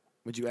that?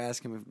 Would you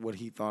ask him what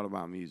he thought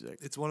about music?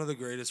 It's one of the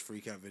greatest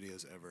freak out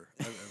videos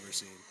I've ever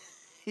seen.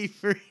 He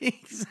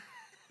freaks.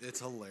 It's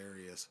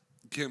hilarious.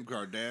 Kim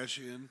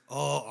Kardashian.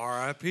 Oh,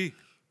 R.I.P.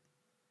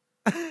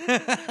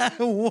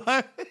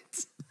 What?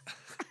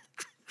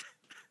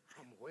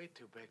 I'm way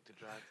too big to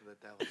drive to the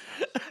devil's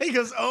house. He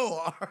goes,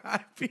 oh,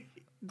 R.I.P.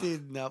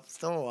 Dude, no,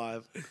 still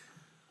alive. I'm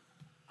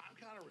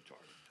kind of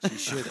retarded. She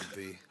shouldn't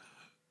be.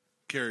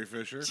 Carrie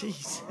Fisher.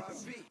 Jesus.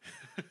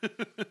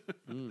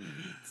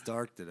 It's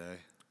dark today.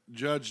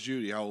 Judge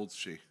Judy. How old's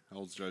she? How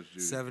old's Judge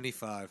Judy?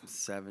 75.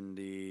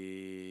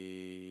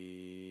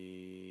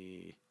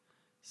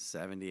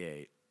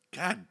 78.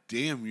 God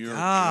damn, you're good.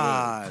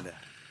 God.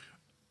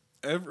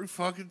 Every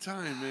fucking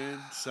time, man.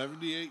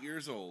 78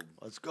 years old.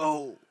 Let's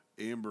go.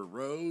 Amber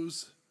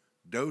Rose.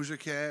 Doja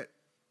Cat.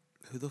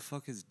 Who the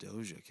fuck is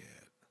Doja Cat?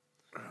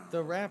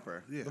 The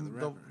rapper. Yeah, the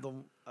rapper.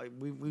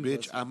 We Bitch,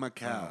 listened. I'm a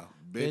cow.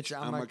 Bitch,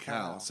 I'm a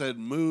cow. cow. Said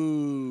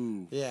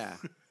moo. Yeah.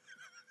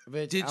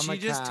 Bitch, Did I'm she a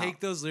just cow. take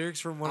those lyrics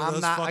from one I'm of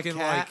those not fucking a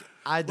cat. like?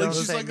 I don't Like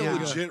she's say like a no.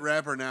 legit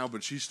rapper now,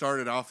 but she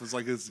started off as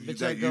like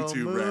that I go YouTube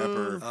moo.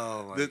 rapper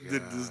Oh my that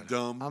god. is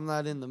dumb. I'm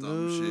not in the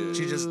Dumb mood.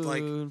 shit. She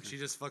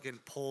just fucking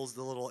pulls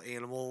the little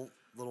animal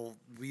little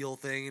wheel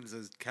thing and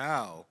says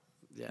cow.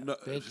 Yeah. No,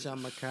 Bitch,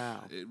 I'm a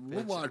cow.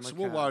 We'll Bitch, watch. I'm a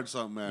We'll cow. watch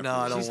something after. No,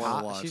 I don't She's want hot.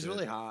 to watch She's it.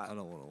 really hot. I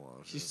don't want to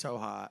watch She's it. so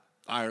hot.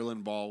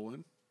 Ireland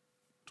Baldwin,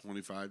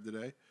 25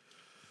 today.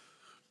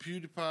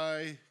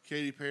 PewDiePie,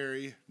 Katy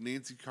Perry,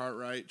 Nancy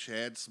Cartwright,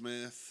 Chad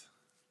Smith,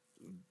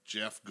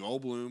 Jeff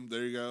Goldblum.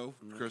 There you go.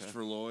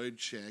 Christopher Lloyd,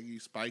 Shaggy,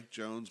 Spike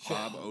Jones,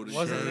 Bob Odenkirk.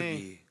 Wasn't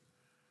me.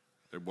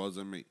 It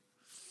wasn't me.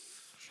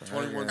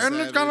 21 And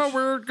it's kind of Savage.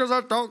 weird because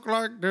I talk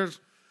like this.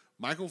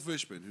 Michael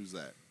Fishman. Who's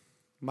that?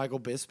 Michael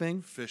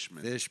Bisping?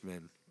 Fishman.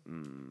 Fishman.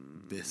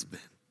 Bisping.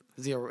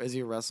 Is he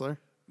a wrestler?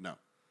 No.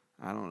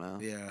 I don't know.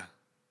 Yeah.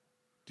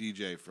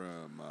 DJ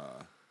from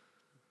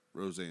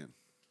Roseanne.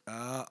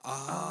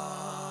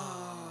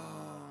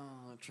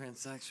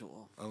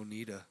 Transsexual.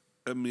 Onita.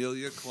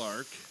 Amelia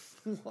Clark.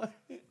 What?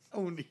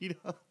 Onita.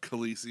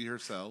 Khaleesi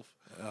herself.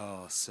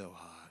 Oh, so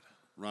hot.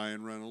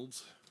 Ryan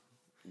Reynolds.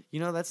 You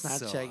know that's not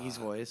So Shaggy's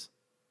hot. voice.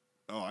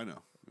 Oh, I know.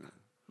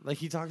 Like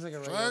he talks like a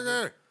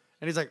regular. Shaggy.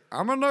 And he's like,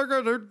 I'm a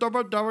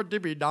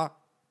nigga, da.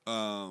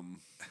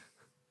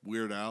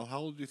 Weird Al. How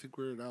old do you think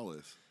Weird Al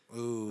is?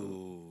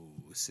 Ooh,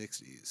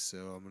 60s. So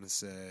I'm going to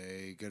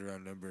say good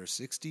round number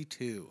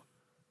 62.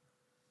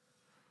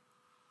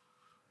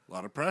 A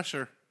lot of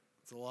pressure.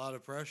 It's a lot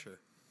of pressure.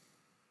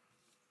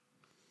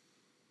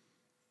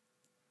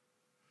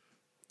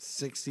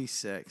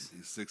 66.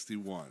 He's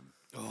 61.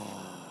 I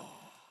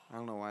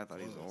don't know why I thought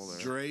he was older.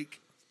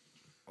 Drake.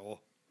 Oh.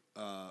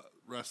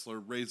 Wrestler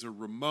Razor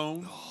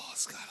Ramon. Oh,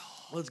 Scott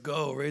Hall. Let's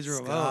go, Razor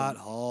Scott Ramon.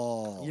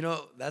 Hall. You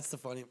know, that's the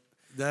funny.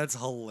 That's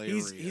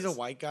hilarious. He's a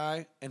white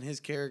guy, and his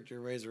character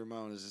Razor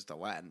Ramon is just a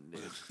Latin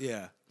dude.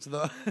 Yeah. So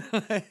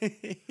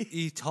the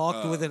He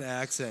talked with an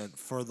accent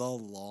for the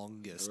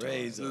longest time.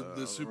 Razor.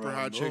 The super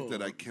hot chick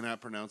that I Ramon.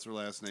 cannot pronounce her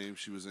last name.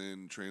 She was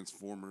in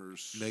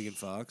Transformers. Megan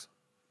Fox.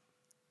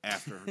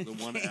 After the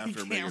one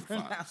after Megan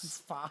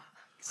Fox.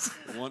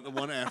 The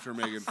one after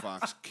Megan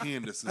Fox.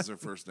 Candace is her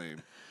first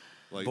name.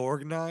 Like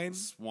Borgnine?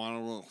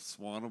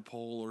 Swanapole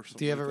or something.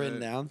 Do you have it like written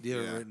that. down? Do you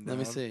have it Yeah. written Let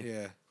me down? see.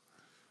 Yeah.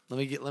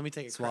 Let me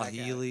take a crack at it.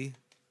 Swahili.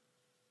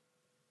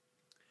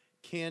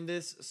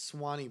 Candace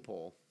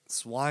Swanepoel.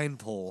 Swine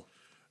pole.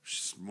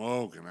 She's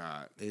smoking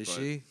hot. Is but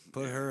she?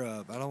 Put her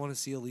up. I don't want to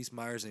see Elise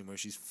Myers anymore.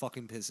 She's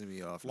fucking pissing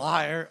me off. now.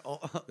 Liar. Oh,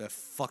 That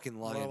fucking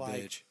lying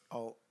bitch.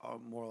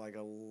 more like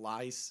a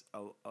lice,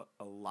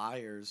 a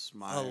liar's A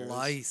Myers.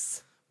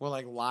 lice. More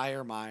like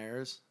liar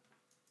Myers.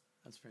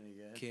 That's pretty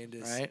good.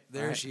 Candace. Right?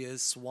 There Right. she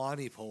is.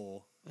 Swanee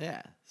pole.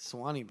 Yeah,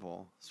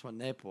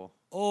 Swanepoel.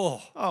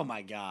 Oh. Oh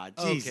my God,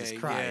 Okay, Jesus yeah,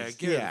 Christ!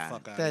 get her the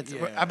fuck outta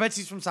here. I bet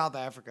she's from South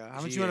Africa. How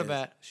much She you want to is.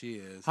 bet? She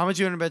is. How much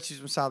you want to bet she's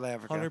from South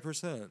Africa?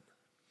 100%.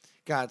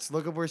 Gods,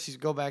 look up where she's.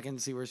 Go back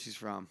and see where she's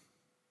from.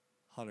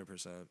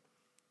 100%.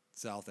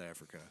 South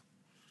Africa.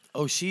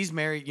 Oh, she's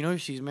married. You know who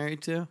she's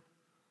married to?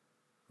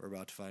 We're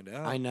about to find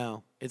out. I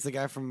know. It's the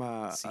guy from.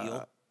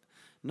 Seal?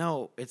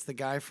 No, it's the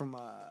guy from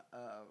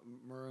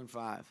Maroon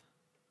 5.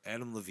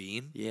 Adam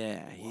Levine?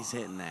 Yeah, he's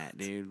hitting that,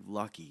 dude.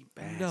 Lucky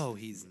bastard. No,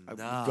 he's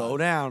not. Go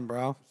down,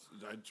 bro.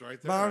 It's right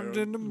there. I Bound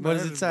don't- in the What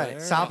does it say?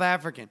 mud. South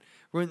African.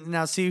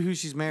 Now see who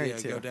she's married Yeah,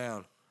 to. go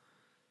down.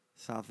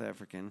 South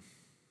African.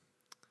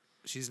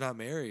 She's not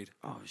married.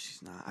 Oh,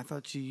 she's not. I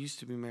thought she used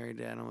to be married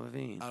to Adam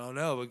Levine. I don't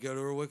know, but go to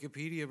her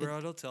Wikipedia, bro.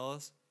 It'll tell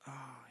us. Oh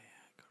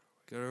yeah,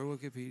 Go to her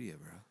Wikipedia,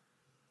 bro.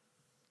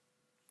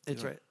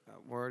 it's Yeah. right.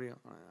 We're already on.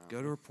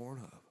 Go to her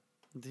Pornhub.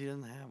 He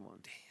doesn't have one.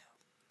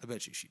 I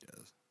bet you she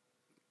does.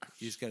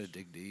 You just gotta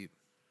dig deep.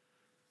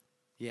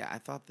 Yeah, I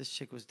thought this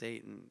chick was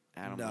dating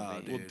Adam No,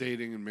 Levine. Well, dude.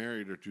 dating and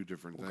married are two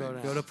different We'll things. go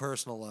down. Go to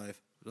personal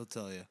life. It'll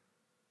tell you.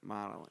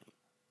 Modeling.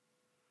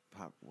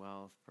 Pop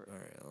wealth. All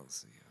right, let's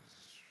see.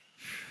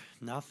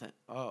 Nothing.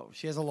 Oh,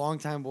 she has a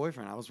longtime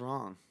boyfriend. I was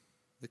wrong.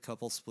 The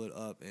couple split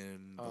up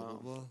in blah, blah,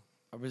 blah.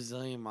 A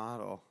Brazilian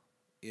model.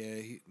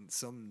 Yeah,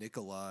 some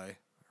Nikolai.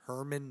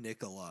 Herman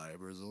Nikolai,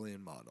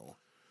 Brazilian model.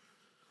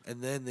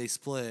 And then they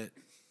split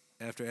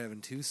after having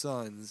 2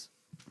 sons.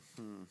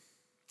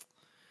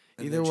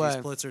 And Either then way. she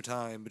splits her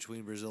time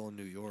between Brazil and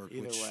New York.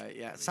 Either which, way,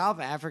 yeah. South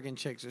African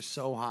chicks are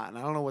so hot, and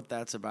I don't know what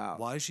that's about.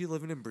 Why is she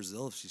living in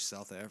Brazil if she's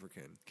South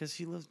African? Because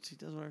she does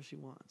whatever she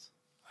wants.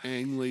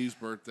 Ang Lee's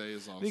birthday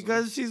is also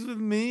Because she's with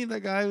me, the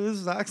guy who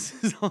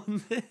sucks is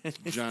on this.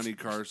 Johnny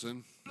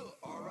Carson,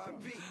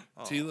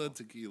 Tila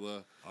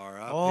Tequila,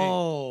 R.I.P.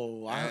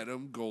 Oh,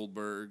 Adam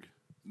Goldberg,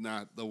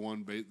 not the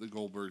one the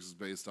Goldberg's is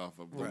based off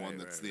of, the Right, one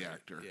that's right, the right.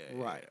 actor,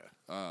 Yeah,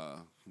 right.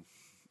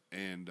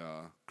 and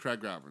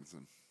Craig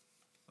Robinson.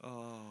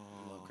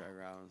 Love Craig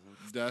Robinson.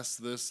 Deaths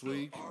this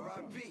week.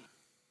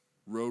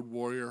 Road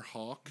Warrior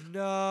Hawk,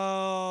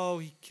 No,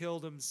 he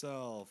killed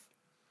himself.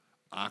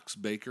 Ox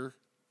Baker,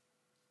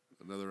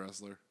 another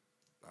wrestler.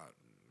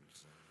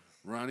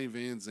 Ronnie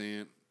Van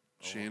Zant,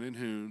 Shannon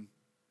Hoon,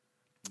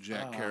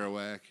 Jack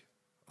Kerouac,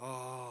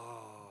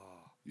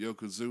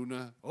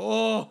 Yokozuna,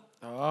 Oh,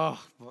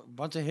 Oh, a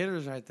bunch of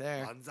hitters right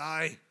there.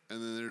 Banzai. and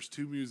then there's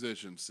 2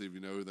 musicians. See if you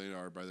know who they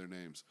are by their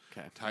names.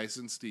 Okay.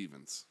 Tyson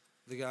Stevens,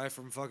 The guy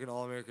from fucking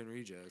All American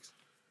Rejects.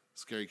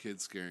 Scary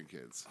Kids, Scaring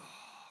Kids. Oh,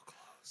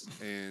 close.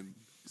 And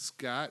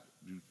Scott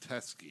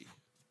Dutesky.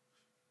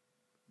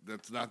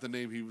 That's not the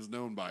name he was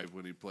known by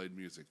when he played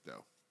music,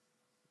 though.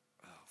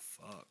 Oh,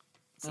 fuck.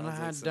 And Sounds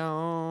I like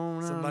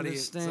don't somebody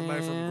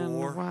understand from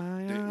Gore. why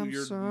I'm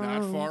You're so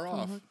not far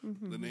off.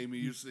 The name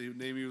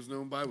he was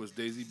known by was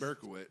Daisy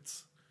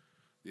Berkowitz,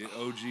 the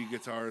OG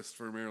guitarist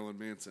for Marilyn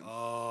Manson.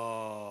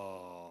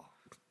 Oh,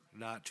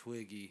 not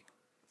Twiggy.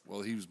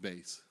 Well, he was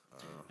bass.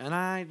 And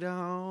I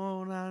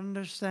don't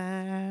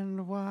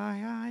understand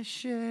why I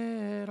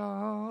shit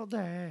all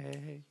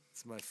day.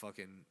 It's my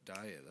fucking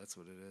diet. That's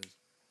what it is.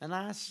 And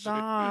I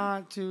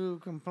start to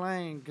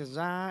complain because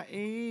I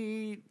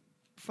eat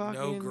fucking...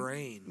 No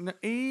grain.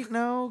 Eat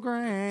no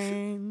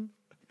grain.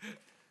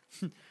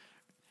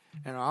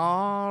 And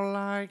all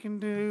I can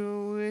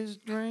do is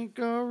drink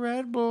a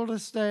Red Bull to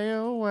stay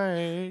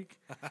awake.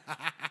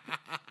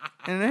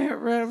 And it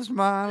rips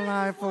my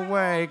life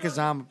away because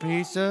I'm a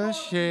piece of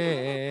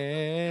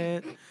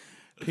shit.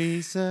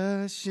 Piece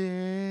of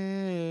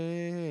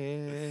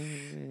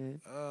shit.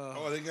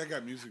 Oh, I think I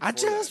got music. I for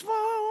just that.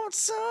 want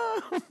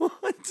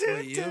someone to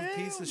Wait, you have a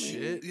piece tell of me.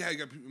 shit? Yeah, I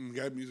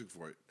got music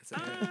for it.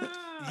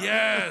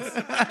 Yes.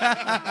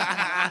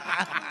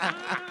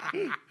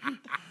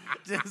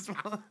 Just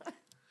want...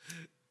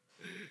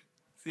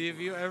 See, if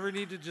you ever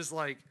need to just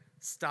like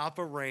stop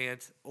a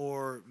rant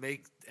or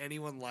make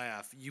anyone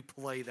laugh, you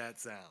play that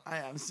sound.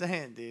 I'm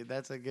saying, dude,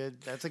 that's a good.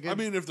 I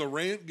mean, if the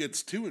rant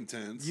gets too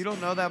intense, You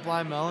don't know that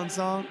Blind Melon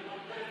song?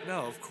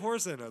 No, of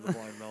course I know the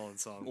Blind Melon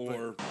song.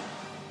 or but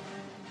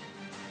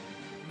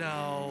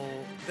no,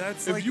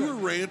 that's if like you the-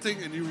 were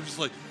ranting and you were just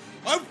like,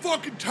 "I'm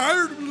fucking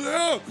tired of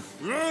now,"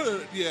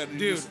 yeah,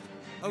 Dude, you just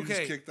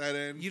okay. kick that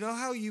in. You know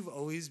how you've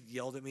always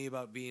yelled at me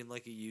about being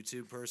like a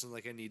YouTube person,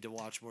 like I need to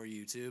watch more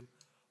YouTube?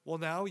 Well,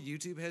 now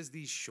YouTube has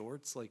these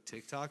shorts, like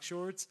TikTok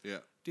shorts. Yeah.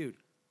 Dude,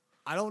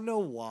 I don't know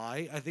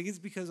why. I think it's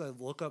because I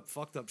look up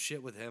fucked up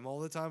shit with him all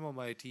the time on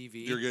my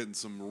TV. You're getting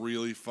some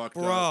really fucked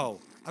up. Bro,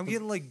 I'm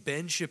getting like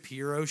Ben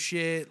Shapiro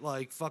shit,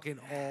 like fucking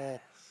all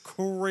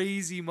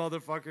crazy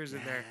motherfuckers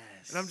in there.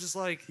 And I'm just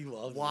like He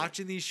loves it.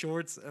 watching these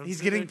shorts. And I'm He's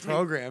sitting getting there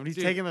programmed. He's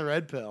Dude, taking the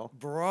red pill.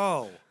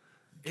 Bro,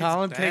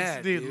 Colin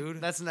bad, takes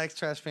dude. That's the next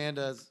Trash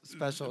Pandas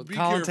special. Be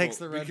Colin careful, takes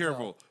the red Be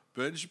careful.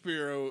 Ben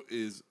Shapiro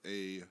is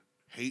a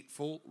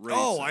hateful racist.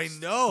 Oh, I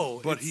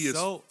know. But It's he is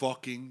so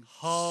fucking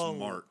hol-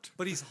 smart.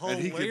 but he's And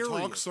he can talk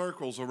hilarious.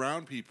 circles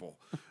around people.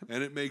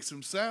 And it makes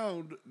him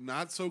sound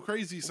not so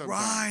crazy sometimes.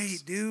 Right,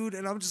 dude.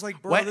 And I'm just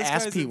like, bro, Wet this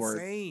ass guy's P word.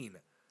 insane.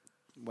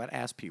 Wet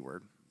ass P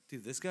word.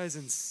 Dude, this guy's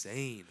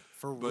insane.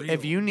 For But real.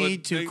 If you but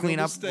need to make clean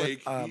no up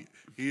mistake, with,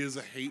 he is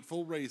a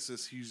hateful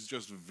racist. He's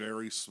just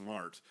very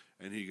smart.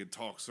 And he can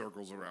talk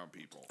circles around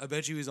people. I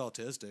bet you he's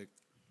autistic.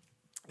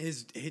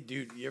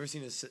 Dude, you ever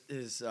seen his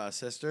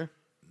sister?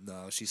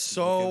 No, she's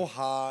So smoking.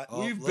 hot.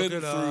 Oh, We've look been it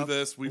through up.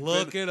 this.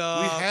 Look it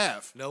up. We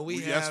have. No, we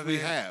Yes, we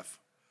haven't. have.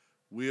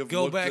 We have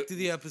Go looked back at- to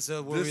the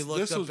episode where we this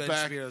looked up was Ben back.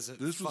 Shapiro's This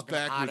was fucking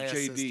back with hot-ass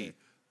JD. sister.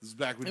 This is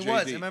back with It JD.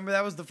 was. Remember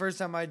that was the first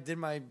time I did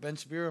my Ben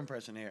Shapiro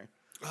impression here.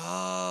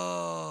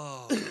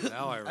 Oh,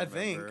 now I remember. I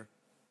think.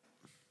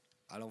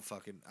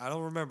 I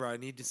don't remember. I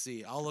need to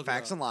see. I'll look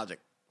Facts it up. and logic.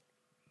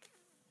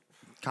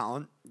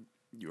 Colin,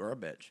 you are a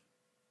bitch,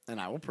 and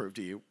I will prove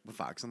to you with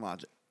facts and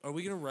logic. Are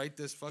we gonna write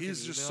this fucking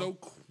He's just email?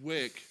 so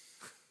quick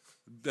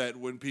that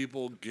when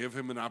people give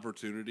him an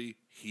opportunity,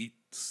 he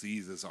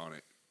seizes on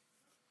it.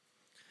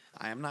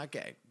 I am not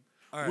gay.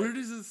 All right. Where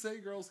does it say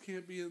girls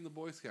can't be in the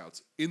Boy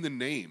Scouts? In the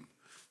name.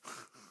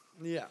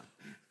 Yeah.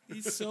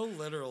 He's so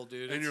literal,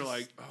 dude. And It's you're just-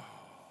 like, oh,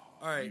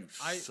 all right,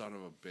 you son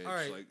of a bitch. all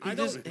right, Like, I He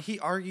don't- He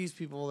argues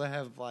people that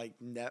have like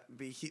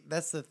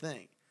that's the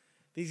thing.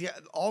 These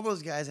guys, all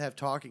those guys have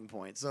talking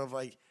points. So if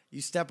like you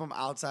step them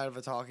outside of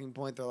a talking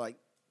point, they're like,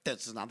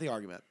 "This is not the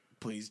argument.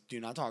 Please do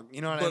not talk."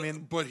 You know what I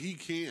mean? But he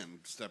can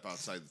step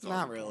outside the Not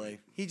talking really.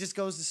 point. He just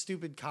goes to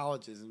stupid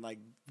colleges and like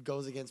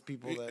goes against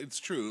people that It's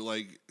true.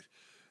 Like,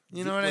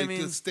 You know what I like,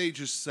 mean? The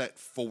stage is set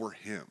for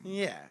him.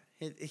 Yeah,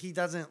 he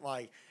doesn't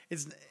like.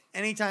 It's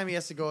anytime he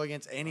has to go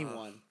against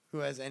anyone who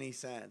has any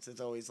sense, it's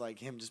always like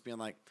him just being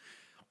like,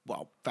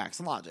 "Well, facts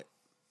and logic."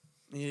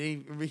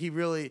 He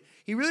really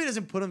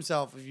doesn't put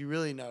himself. If you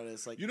really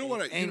notice, like You know in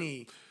what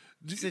any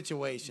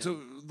situation.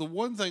 So the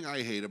one thing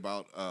I hate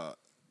about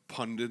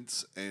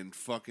pundits and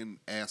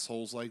fucking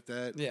assholes like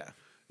that, Yeah.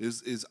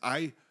 is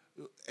I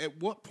at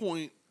what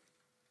point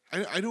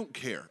I don't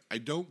care. I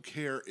don't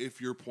care if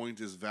your point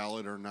is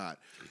valid or not.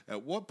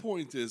 At what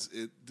point is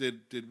it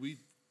did we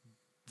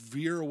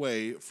veer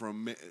away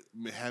from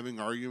having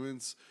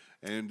arguments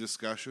and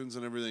discussions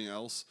and everything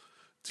else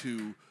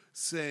to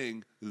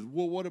saying,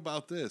 well, what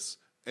about this?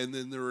 And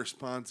then the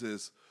response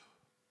is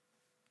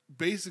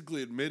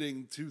basically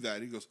admitting to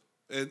that. He goes,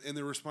 and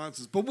the response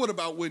is, but what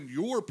about when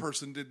your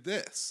person did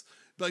this?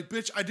 Like,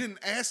 bitch, I didn't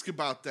ask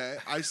about that.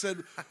 I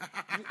said,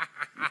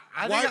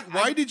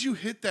 why did you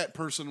hit that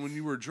person when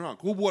you were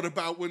drunk? Well, what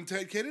about when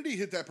Ted Kennedy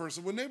hit that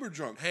person when they were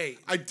drunk? Hey,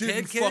 I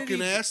didn't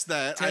fucking ask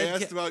that. I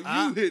asked about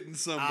you hitting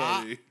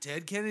somebody.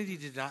 Ted Kennedy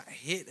did not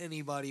hit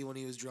anybody when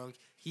he was drunk.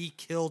 He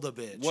killed a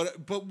bitch.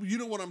 What? But you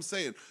know what I'm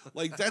saying?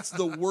 Like, that's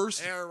the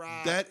worst. Era.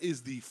 That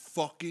is the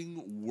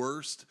fucking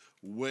worst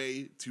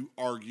way to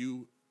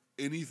argue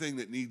anything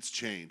that needs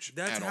change.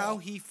 That's at how all.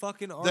 he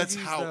fucking argues. That's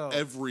how though.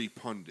 every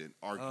pundit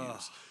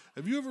argues.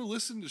 Have you ever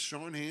listened to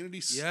Sean Hannity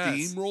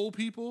Yes. steamroll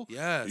people?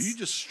 Yes. He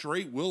just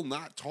straight will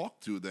not talk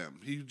to them.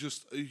 He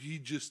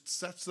just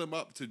sets them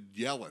up to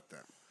yell at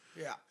them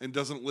Yeah. and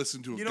doesn't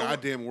listen to a You know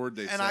what- goddamn word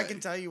they say. And I can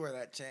tell you where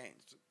that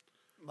changed.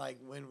 Like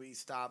when we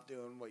stopped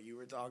doing what you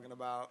were talking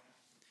about.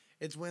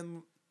 It's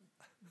when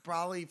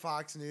probably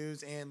Fox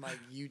News and like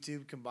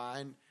YouTube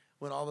combined,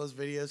 when all those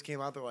videos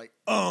came out, they're like,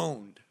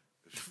 owned.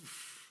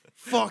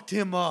 Fucked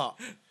him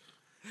up.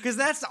 Because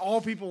that's all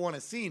people want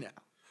to see now.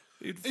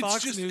 Dude, It's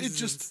Fox just- News it's is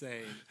just-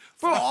 insane.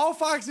 Bro, all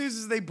Fox News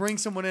is they bring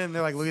someone in and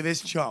they're like, look at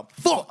this chump.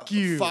 Fuck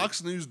you.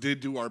 Fox News did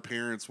to our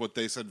parents what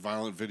they said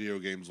violent video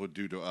games would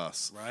do to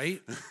us.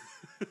 Right?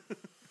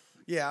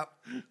 Yeah.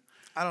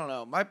 I don't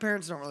know. My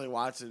parents don't really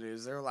watch the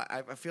news. They're like,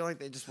 I feel like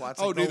they just watch.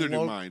 Oh, Like, the neither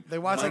do mine. They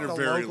watch Mine like are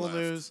the very local left.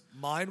 news.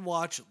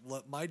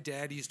 My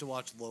dad used to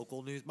watch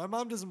local news. My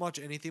mom doesn't watch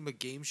anything but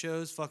game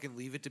shows, fucking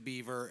Leave It to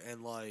Beaver,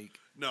 and like,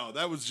 No,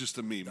 that was just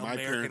a meme. My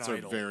American parents are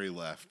Idol. very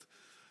left.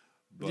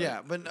 But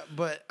Yeah,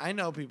 but I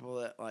know people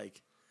that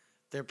like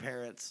their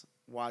parents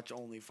watch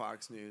only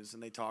Fox News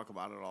and they talk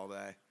about it all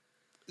day.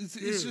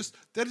 It's just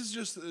that is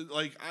just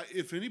like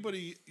if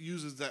anybody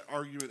uses that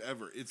argument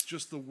ever, it's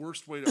just the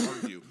worst way to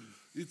argue.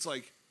 It's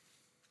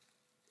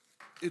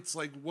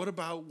like what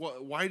about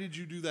why did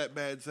you do that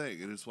bad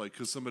thing? And it's like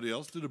because somebody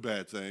else did a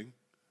bad thing.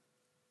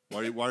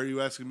 Why are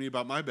you asking me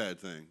about my bad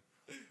thing?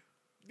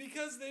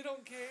 because they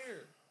don't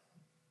care.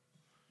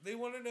 They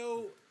want to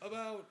know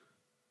about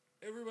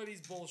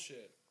everybody's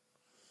bullshit.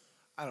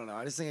 I don't know.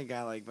 I just think a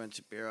guy like Ben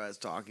Shapiro has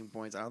talking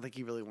points. I don't think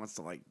he really wants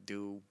to like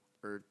do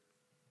or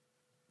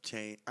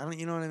change. I don't.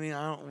 You know what I mean?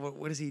 I don't.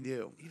 What does he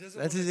do? He doesn't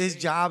That's wanna his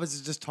change. job is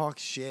to just talk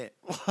shit.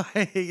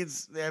 Like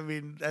it's. I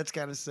mean, that's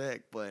kind of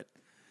sick, but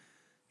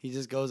he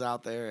just goes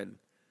out there and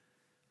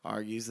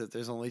argues that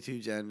there's only two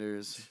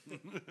genders.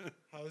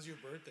 How was your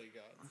birthday,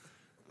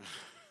 God?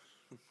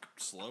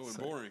 Slow and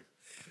boring.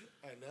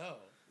 I know.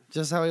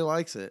 Just how he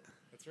likes it.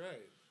 That's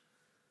right.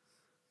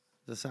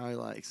 That's how he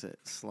likes it.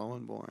 Slow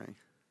and boring.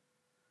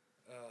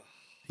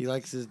 He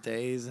likes his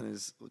days and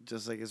his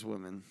just like his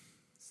women.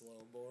 Slow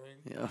and boring.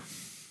 Yeah.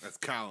 That's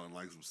Colin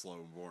likes them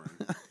slow and boring.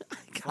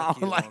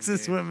 Colin likes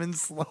his women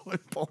slow and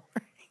boring.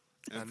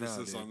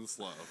 Emphasis dude. on the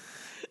slow.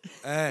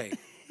 Hey.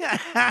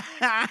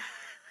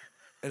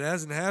 It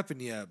hasn't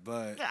happened yet,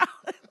 but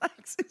Colin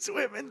likes his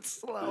women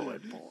slow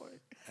and boring.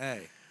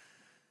 hey.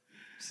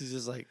 She's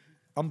just like,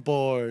 I'm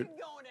bored.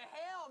 Going to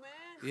hell,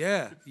 man.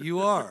 Yeah,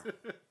 you are.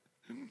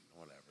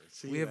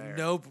 See we you have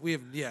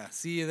there.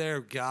 see you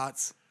there,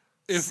 Gots.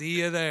 See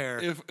you there.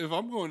 If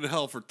I'm going to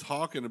hell for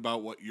talking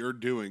about what you're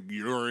doing,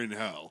 you're in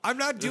hell. I'm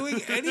not doing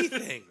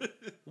anything.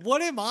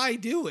 What am I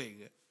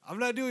doing? I'm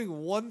not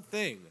doing one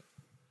thing.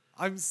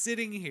 I'm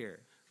sitting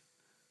here.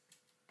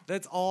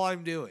 That's all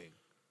I'm doing.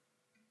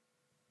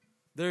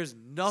 There's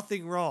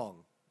nothing wrong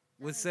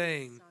with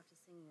saying,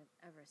 Softest thing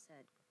you've ever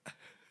said.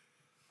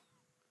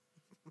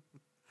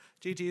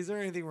 JT, is there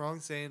anything wrong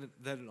saying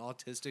that an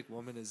autistic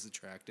woman is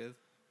attractive?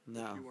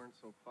 No. You weren't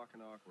so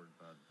fucking awkward,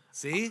 bud.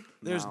 See?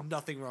 There's No.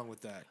 nothing wrong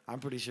with that. I'm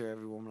pretty sure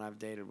every woman I've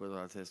dated was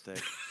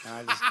autistic.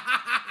 And I just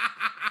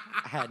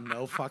had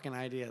no fucking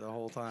idea the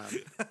whole time.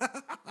 I'm kind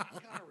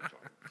of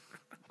retarded.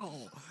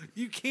 Oh,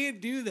 you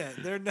can't do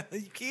that. They're not,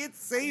 you can't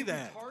say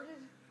that.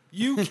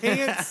 You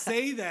can't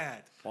say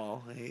that.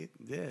 Well, he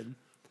did.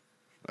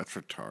 That's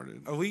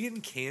retarded. Are we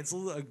getting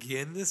canceled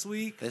again this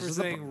week This for is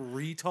the saying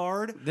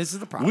retard? This is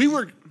the problem. We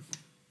were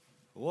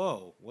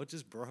Whoa, what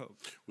just broke?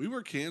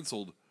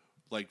 canceled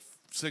like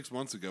 6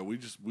 months ago. We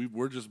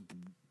were just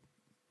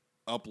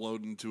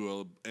uploading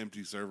to a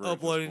empty server. at this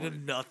Uploading to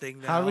point.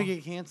 nothing now. How did we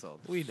get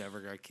canceled? We never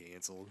got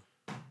canceled.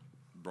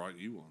 Brought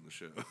you on the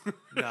show.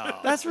 No.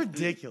 That's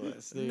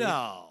ridiculous, dude.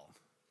 No.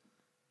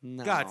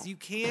 No. Gods, you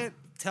can't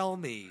tell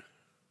me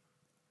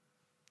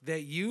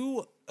that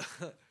you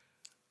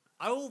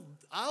I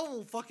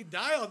will fucking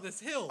die on this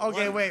hill.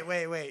 Okay, Like-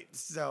 wait.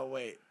 So,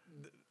 wait.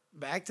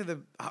 Back to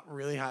the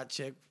really hot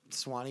chick,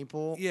 Swanee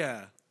Pool.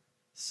 Yeah.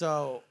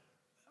 So,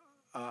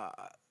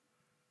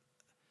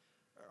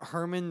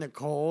 Herman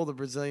Nicole, the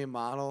Brazilian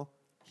model,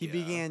 he Yeah.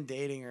 began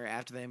dating her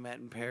after they met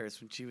in Paris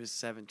when she was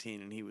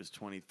 17 and he was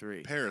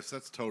 23. Paris,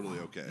 that's totally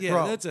okay. Yeah,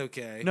 Bro. that's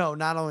okay. No,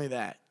 not only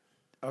that.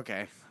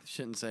 Okay,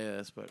 shouldn't say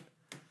this, but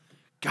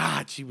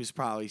God, she was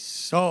probably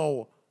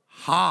so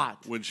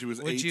hot. When she was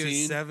When 18, she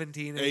was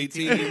 17,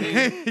 18, 18. you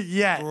mean?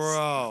 Yes.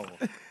 Bro.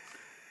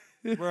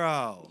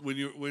 Bro.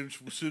 when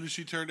as soon as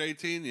she turned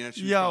 18, yeah,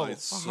 she was Yo, probably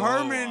so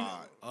Herman-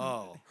 hot.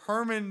 Oh.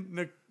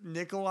 Herman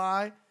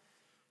Nikolai,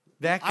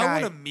 that I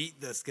guy want to meet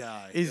this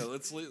guy. is. Yeah,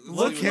 let's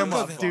Look see him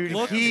what up, the dude. fuck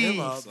Look happened. He him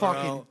up,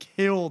 fucking bro.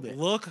 killed it.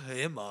 Look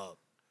him up.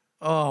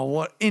 Oh,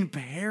 what in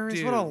Paris?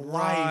 Dude, what a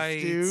life, right.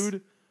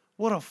 dude!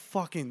 What a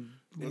fucking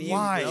And you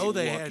life! know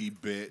they Lucky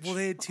had, bitch. well,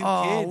 they had two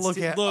Oh, kids. look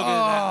too. at look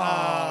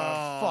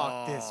that! that.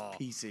 Fuck this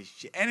piece of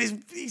shit!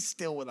 And he's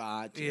still with a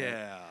hot chick.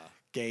 Yeah.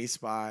 Gay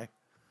spy.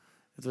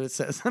 That's what it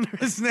says under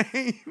his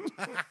name.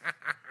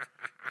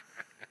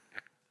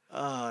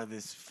 Oh,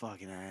 this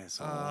fucking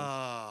asshole.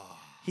 Oh.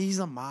 He's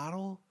a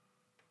model.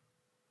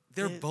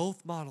 They're Yeah.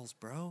 both models,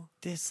 bro.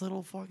 This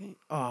little fucking.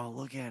 Oh,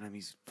 look at him.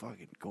 He's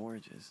fucking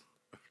gorgeous.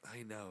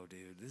 I know,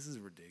 dude. This is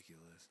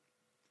ridiculous.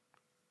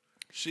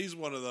 She's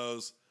one of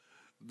those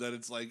that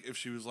it's like if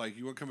she was like,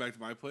 "You want to come back to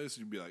my place?"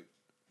 You'd be like,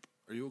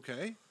 "Are you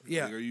okay?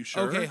 Yeah. Like, are you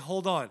sure? Okay,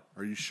 hold on.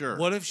 Are you sure?"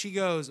 What if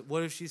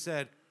she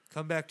said,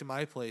 come back to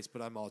my place,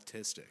 but I'm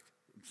autistic?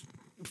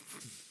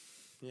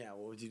 Yeah,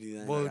 what would you do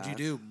then? What would you guys?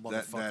 do,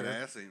 that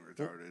motherfucker? ass ain't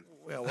retarded.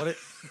 Yeah, what it.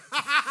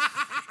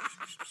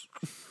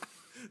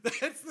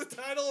 That's the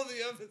title of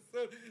the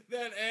episode.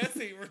 That ass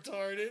ain't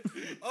retarded.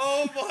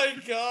 Oh my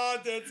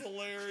god, that's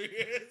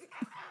hilarious.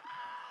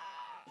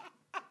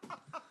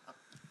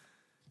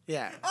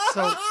 Yeah.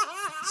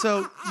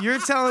 So you're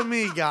telling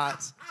me,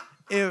 Gots,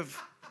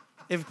 if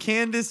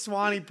Candace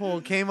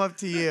Swanepoel came up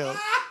to you,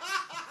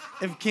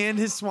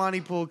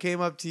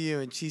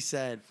 and she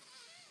said,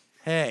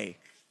 "Hey,"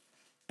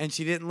 and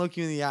she didn't look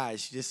you in the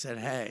eyes, she just said,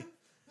 "Hey,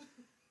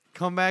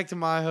 come back to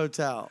my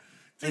hotel."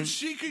 If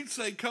she could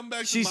say, "Come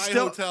back to She's my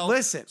still- hotel,"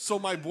 listen. so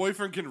my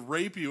boyfriend can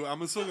rape you,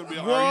 I'm still gonna be.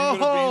 Are Whoa, you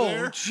gonna be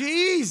there?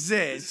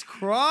 Jesus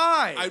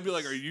Christ! I'd be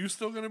like, "Are you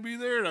still gonna be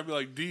there?" And I'd be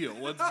like, "Deal,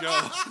 let's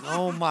go."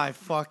 Oh my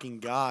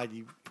fucking God,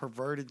 you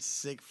perverted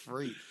sick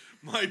freak.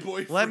 My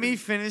boyfriend. Let me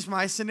finish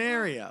my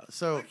scenario.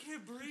 So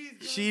can't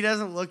breathe. she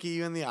doesn't look at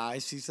you in the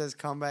eyes. She says,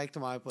 "Come back to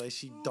my place."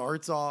 She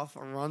darts off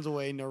and runs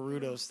away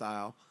Naruto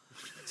style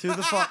to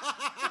the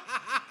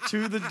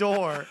to the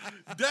door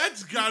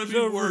That's gotta be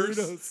Naruto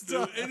worse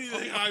style. than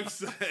anything I've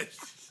said.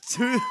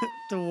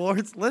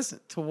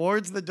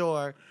 towards the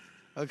door.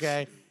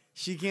 Okay,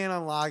 she can't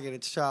unlock it.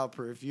 It's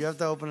childproof. You have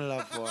to open it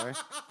up for her.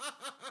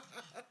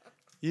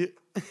 You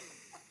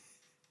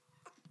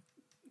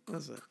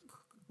listen,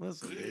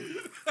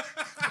 dude.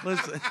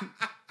 Listen.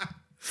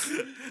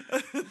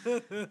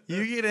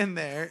 You get in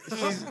there.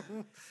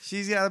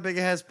 She's got a big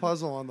ass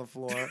puzzle on the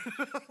floor,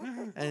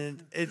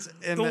 and it's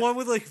The one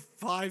with like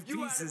 5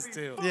 pieces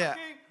too. Yeah.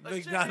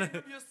 Like not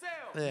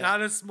Yeah.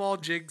 not a small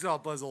jigsaw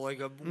puzzle, like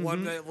a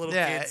one that little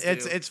Yeah,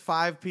 kids do. it's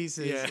 5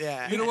 pieces.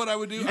 Yeah. You know what I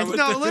would do? I It's- would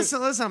no,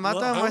 listen. I'm not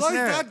done I'm with my like,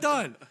 scenario. not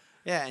done.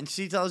 Yeah, and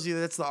she tells you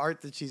that's the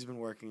art that she's been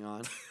working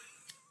on.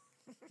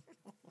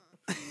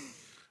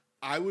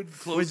 I would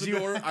close Would the you-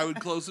 door. I would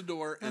close the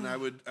door, and I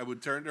would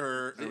turn to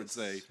her and I would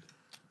say,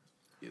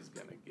 Is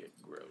gonna get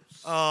gross.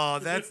 Oh,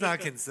 that's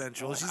not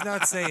consensual. She's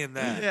not saying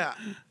that.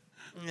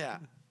 Yeah.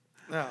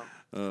 No.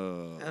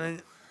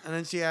 And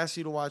then she asks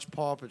you to watch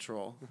Paw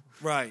Patrol.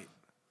 Right.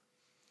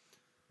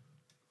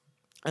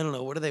 I don't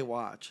know. What do they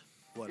watch?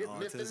 What,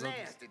 autism?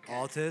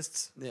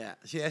 Autists? Yeah.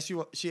 She asked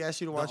you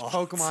to watch aughts.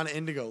 Pokemon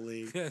Indigo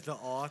League. The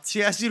aughts?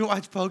 She asked you to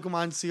watch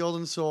Pokemon Sealed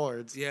and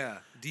Swords. Yeah.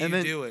 Do And you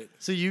then- do it?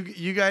 So you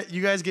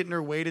guys get in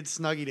her weighted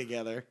snuggie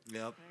together.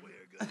 Yep.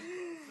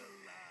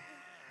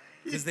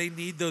 Because they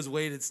need those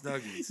weighted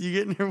snuggies. You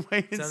get in her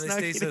weighted That's snuggie how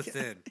they stay so together.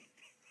 thin.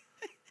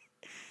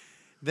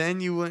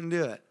 Then you wouldn't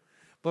do it.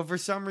 But for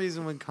some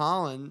reason with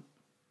Colin,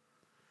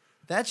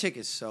 that chick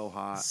is so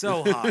hot.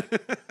 So hot.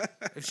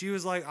 If she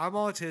was like, I'm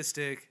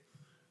autistic,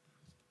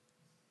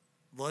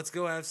 let's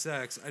go have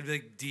sex, I'd be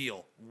like,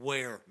 deal.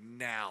 Where?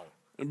 Now.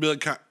 and be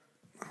like, I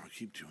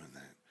keep doing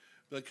that.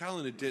 Be like,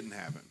 Colin, it didn't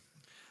happen.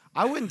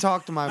 I wouldn't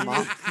talk to my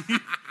mom.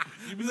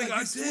 You'd be like,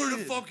 I swear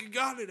to fucking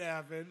God it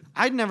happened.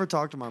 I'd never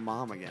talk to my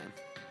mom again.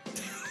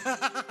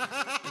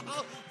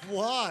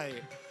 Why?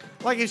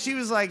 Like if she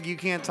was like, you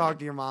can't talk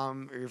to your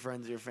mom or your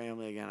friends or your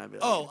family again, I'd be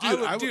like, Oh,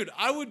 Dude,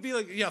 I would be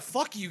like, yeah,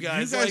 fuck you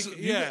guys. You guys would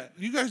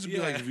be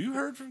Yeah. like, have you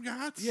heard from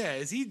Gotts? Yeah,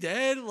 is he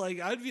dead? Like,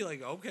 I'd be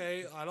like,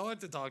 okay, I don't have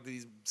to talk to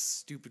these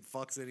stupid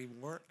fucks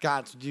anymore.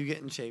 Gots, would you get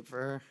in shape for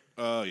her?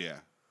 Oh yeah.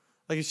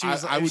 Like if she I-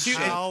 was, I if would she,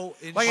 shave. How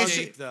in like if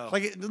shape, she, though?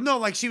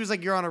 like she was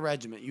like, you're on a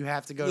regiment. You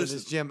have to go to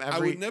this gym I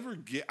every. would never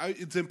get.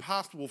 It's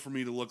impossible for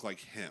me to look like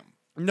him.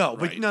 No,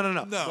 but Right. no.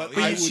 No, But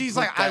I would she's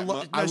put like, I that love.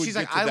 mu- No, I would she's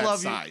like, get to I that love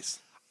size.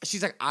 you.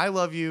 She's like, I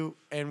love you,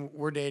 and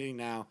we're dating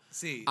now.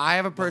 See, I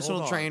have a but hold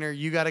personal on. trainer.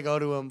 You got to go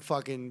to him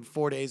fucking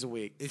 4 days a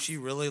week. If she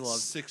really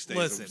loves 6 days.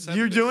 listen, 7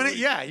 You're days doing a it,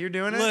 week. yeah. You're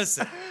doing it.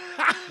 listen.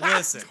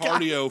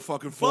 Cardio,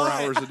 fucking 4 But-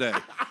 hours a day.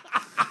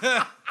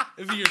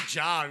 It'd be your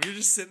job. You're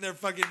just sitting there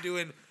fucking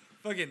doing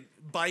fucking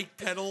bike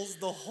pedals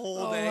the whole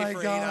Oh day my for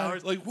 8 God.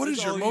 hours. Like, what That's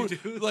is your all you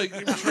motive? do. Like,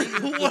 the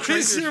trainer, What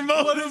is your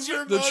motive?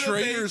 the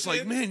trainer's like,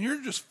 motivation? man,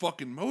 you're just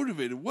fucking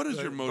motivated. What is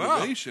your bro,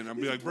 motivation? I'd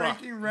be like, bro.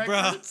 Breaking Bro,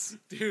 records.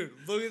 dude,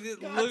 look at this,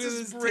 Gots look at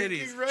is this breaking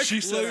titties. records. She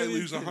said Look I at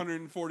lose these-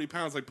 140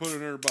 pounds. I put it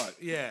in her butt.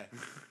 Yeah,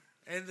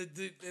 and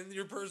and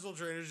your personal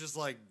trainer's just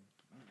like,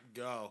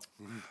 go.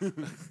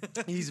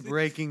 He's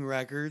breaking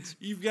records.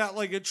 You've got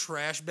like a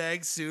trash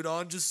bag suit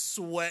on, just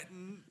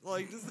sweating,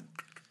 like. Just,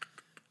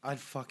 I'd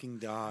fucking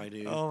die,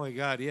 dude. oh my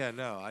god, yeah,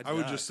 no, I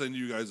would just send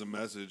you guys a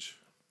message.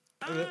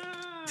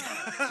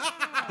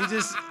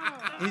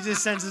 He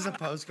just sends us a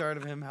postcard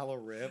of him hella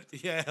ripped.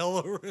 yeah,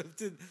 hella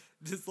ripped and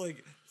just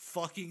like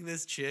fucking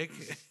this chick.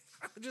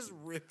 Just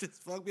ripped as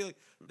fuck. Be like,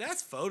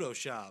 that's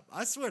Photoshop.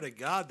 I swear to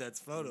God, that's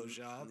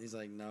Photoshop. He's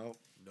like, nope.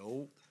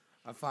 Nope.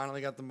 I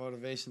finally got the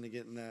motivation to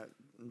get in that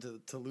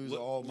to lose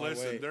all my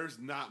Listen, weight. there's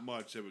not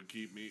much that would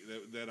keep me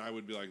that I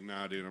would be like,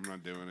 nah, dude, I'm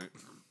not doing it.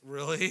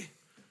 Really?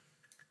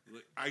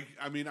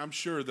 I mean, I'm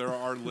sure there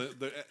are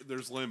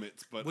there's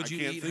limits, but Would I you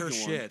can't eat think her of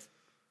one. shit?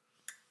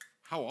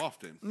 How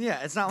often? Yeah,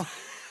 it's not.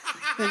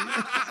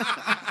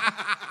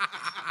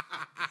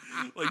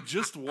 Like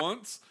just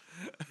once?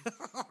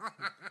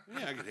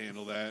 Yeah, I could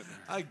handle that.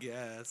 I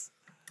guess.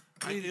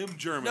 I am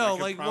German. No, I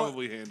could like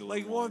probably handle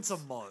like it once a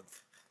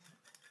month.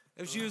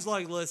 If she was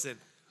like, listen,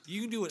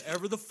 you can do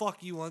whatever the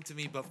fuck you want to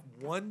me, but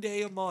one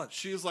day a month.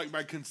 She is like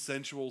my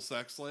consensual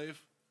sex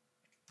slave.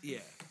 Yeah.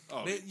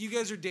 Oh. You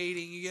guys are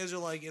dating. You guys are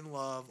like in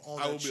love. All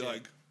that I will be shit.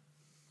 like,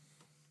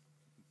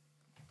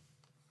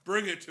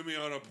 bring it to me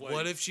on a plate.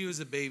 What if she was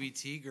a baby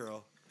T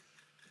girl?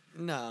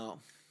 No,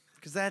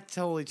 because that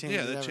totally changes.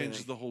 Yeah, that everything.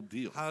 changes the whole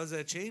deal. How does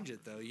that change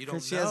it though? You don't know.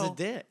 'Cause she has a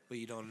dick. But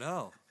you don't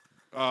know.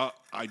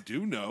 I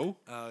do know.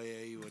 Oh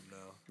yeah, you would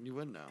know. You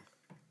wouldn't know.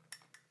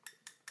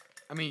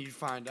 I mean, you'd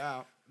find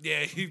out.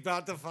 Yeah, you're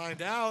about to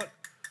find out.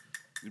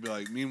 You'd be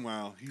like,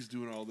 meanwhile, he's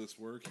doing all this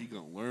work. He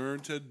gonna learn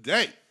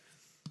today.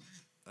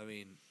 I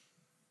mean,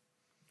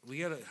 we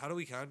gotta. How do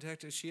we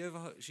contact her? She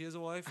has a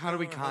wife. How do now,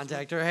 we or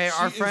contact husband? her? Hey, She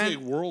our is a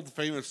friend. world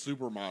famous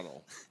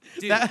supermodel.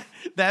 Dude,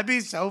 That'd be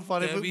so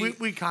funny. That'd We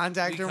be-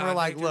 contact we her and we're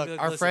like, contact her look, and be like,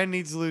 our listen, friend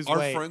needs to lose Our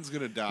weight. friend's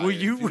gonna die. Will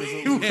you? if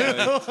he doesn't lose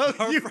weight.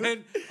 our you-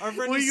 friend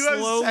will is you have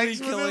slowly sex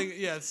with killing. him?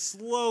 Yeah,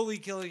 slowly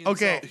killing himself.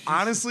 Okay,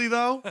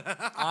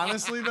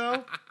 honestly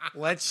though,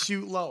 let's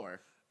shoot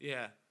lower.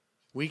 Yeah,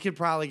 We could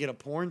probably get a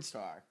porn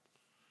star.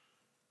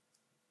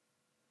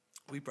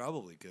 we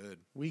probably could.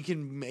 We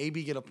can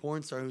maybe get a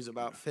porn star who's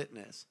about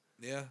fitness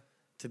Yeah,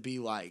 to be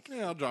like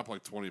Yeah, I'll drop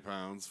like 20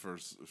 pounds for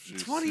if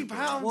she's 20 super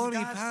pounds. 20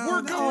 God,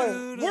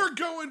 pounds. We're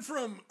going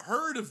from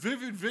her to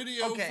Vivid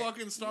Video Okay.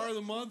 fucking star of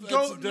the month. Go-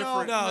 That's a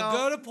different. No,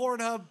 go to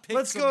Pornhub. Pick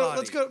Let's somebody. go.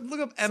 Let's go. Look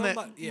up Emma.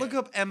 Somebody- yeah. Look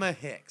up Emma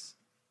Hicks.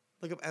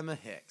 Look up Emma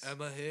Hicks.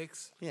 Emma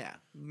Hicks. Yeah,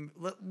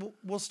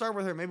 we'll start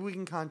with her. Maybe we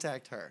can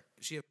contact her.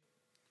 She.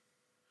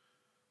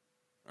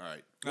 All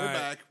right, we're All right,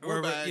 back.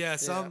 We're back. Yeah,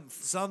 something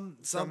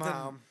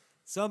Somehow.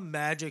 some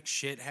magic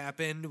shit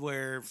happened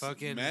where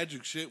fucking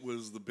Magic shit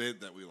was the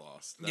bit that we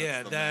lost.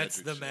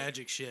 that's the shit.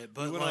 magic shit. We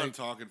But went on like,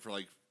 talking for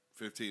like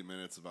 15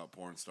 minutes about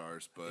porn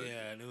stars, but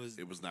yeah, and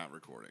it was not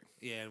recording.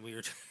 yeah, and we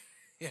were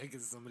yeah,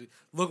 because somebody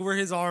look where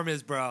his arm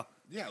is, bro.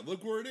 Yeah,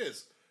 look where it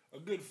is. A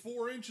good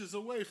 4 inches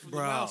away from Bro,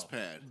 the mouse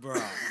pad. bro,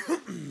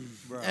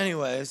 bro.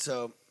 Anyway,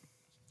 so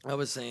I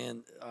was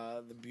saying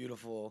the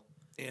beautiful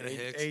Anna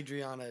Hicks.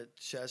 Adriana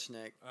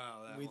Cheshnik.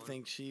 Oh, that we one.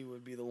 think she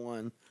would be the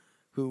one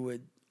who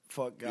would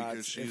fuck Because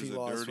Gots she's if he a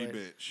lost dirty weight.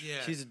 bitch.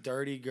 Yeah, She's a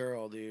dirty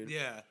girl, dude.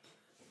 yeah.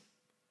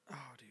 Oh,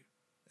 dude.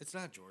 It's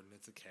not Jordan.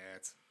 It's a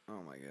cat.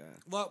 Oh my god.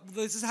 Well,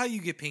 this is how you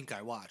get pink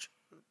eye. Watch,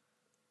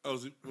 Oh,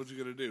 what's he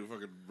gonna do?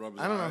 Fucking rub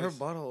his I don't know. eyes? Her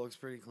butthole looks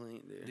pretty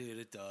clean, dude. dude.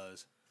 It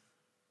does.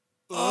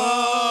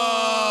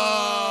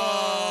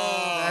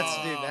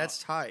 That's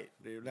tight,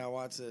 dude. Now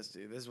watch this,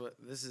 dude. This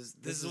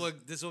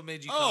is what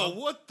made you. Oh, come?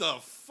 what the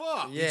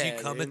fuck? Yeah, Did you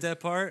come dude. at that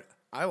part?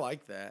 I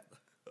like that.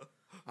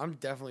 I'm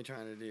definitely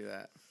trying to do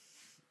that.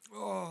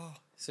 Oh,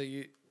 So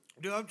you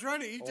dude, I'm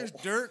trying to eat this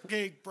dirt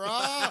cake, bro.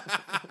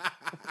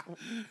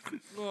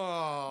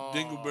 Oh,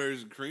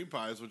 Dingleberries and cream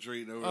pie is what you're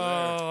eating over there.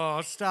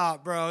 oh,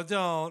 stop, bro!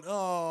 Don't.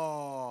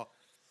 Oh,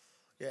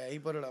 yeah, he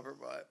put it up her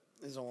butt.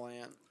 His whole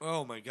hand.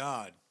 oh my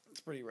God, It's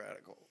pretty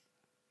radical.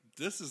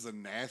 This is a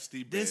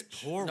nasty bitch. this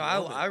poor.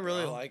 No, woman, I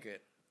really bro. like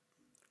it.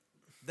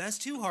 That's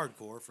too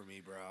hardcore for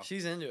me, bro.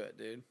 She's into it,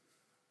 dude.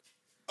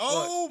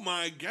 Oh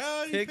my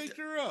god, he picked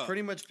her up.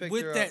 Pretty much picked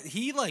With her that, up.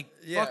 he like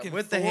Yeah, fucking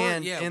with the forward-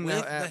 hand yeah, in the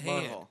with at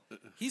hand. butthole.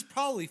 He's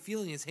probably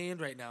feeling his hand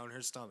right now in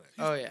her stomach.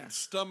 Oh yeah.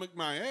 Stomach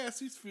my ass.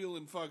 He's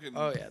feeling fucking.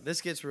 Oh yeah. This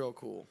gets real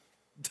cool.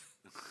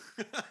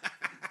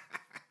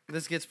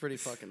 This gets pretty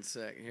fucking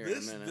sick here in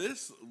a minute.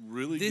 This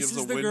really This gives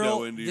is a the window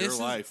girl. into this your is,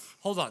 life.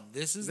 Hold on,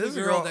 this is This the is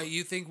a girl girl that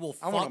you think will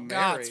I wanna fuck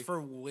Gots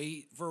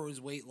marry. for his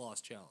weight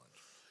loss challenge.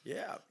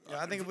 Yeah.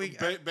 I think if we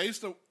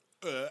Based on.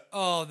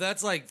 Oh,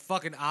 that's like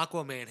fucking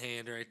Aquaman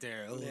hand right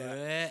there.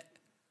 Yeah.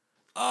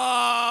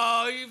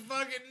 Oh, you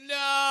fucking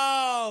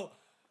no,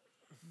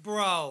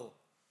 bro.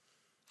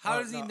 How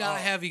does he no, not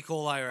have E.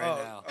 coli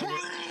right now?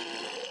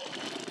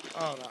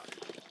 Oh no.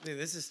 Dude,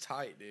 this is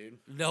tight, dude.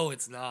 No,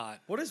 it's not,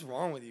 What is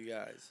wrong with you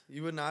guys?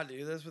 You would not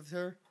do this with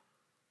her?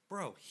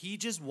 bro. He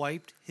just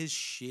wiped his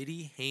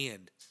shitty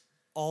hand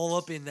all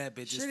up in that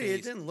bitch's Shitty, face.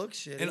 it didn't look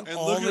shitty. And And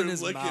all look at in him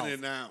his licking mouth. it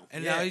now.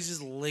 And Yeah. now he's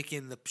just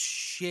licking the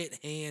shit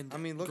hand. I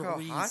mean, look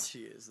grease. how hot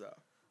she is, though.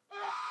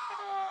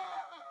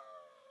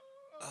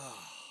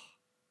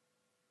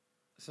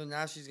 So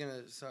now she's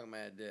gonna suck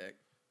mad dick.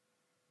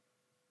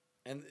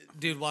 And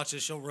Dude, watch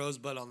this. She'll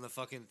rosebud on the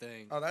fucking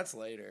thing. oh, that's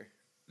later.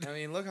 I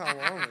mean, look how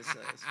long this is.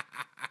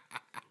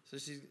 So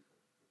she's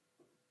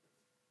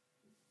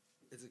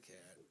It's a cat.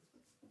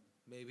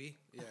 Maybe.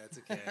 Yeah, it's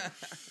a cat.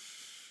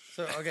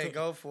 so okay.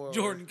 Go for it.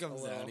 Jordan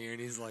comes down here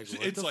and he's like,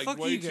 "What It's the like fuck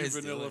are way you too guys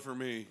vanilla doing?" for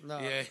me. No,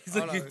 Yeah, he's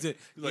oh, like, no. "You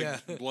Like yeah,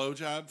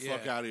 blowjob,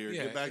 fuck Yeah. out of here.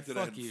 Yeah, Get back to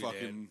fuck that you,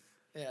 fucking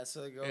Yeah.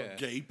 So go. Yeah.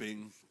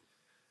 gaping.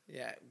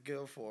 Yeah,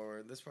 go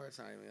forward. This part's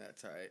not even that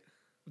tight.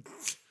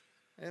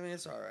 I mean,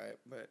 it's all right,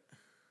 but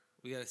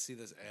we gotta see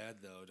this ad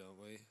though, don't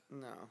we?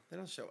 no, they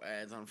don't show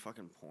ads on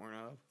fucking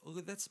Pornhub. Look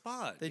at that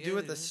spot. They Yeah, do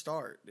at the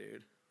start,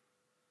 dude.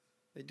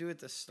 They do at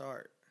the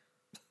start.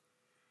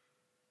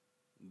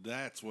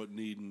 That's what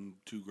needing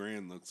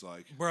 $2,000 looks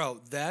like.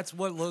 Bro, that's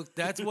what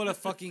a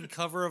fucking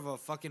cover of a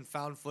fucking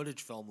found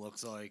footage film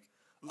looks like.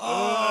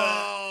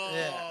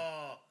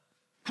 Yeah.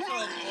 Come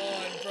on,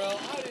 bro.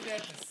 I didn't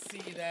have to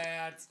see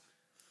that.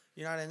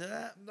 You're not into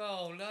that?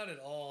 No, not at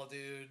all,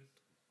 dude.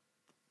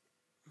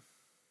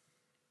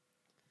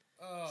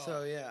 Oh,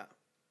 So yeah.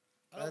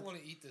 I don't that- want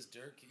to eat this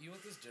dirt cake. You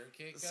want this dirt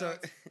cake, guys? So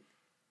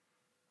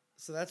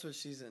so that's what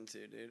she's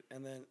into, dude.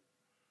 And then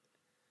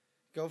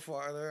go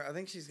farther. I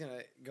think she's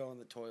gonna go in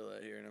the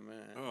toilet here in a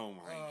minute. Oh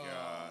my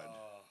god.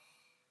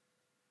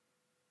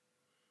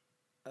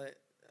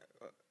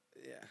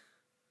 Yeah.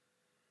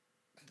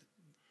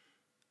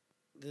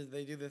 Did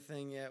they do the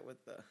thing yet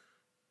with the?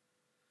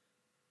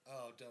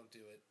 Oh, don't do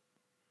it.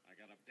 I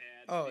got a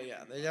bad. Oh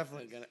yeah, they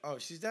definitely gonna. Oh,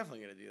 she's definitely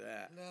gonna do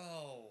that.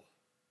 No.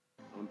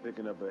 I'm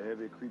picking up a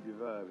heavy, creepy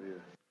vibe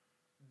here.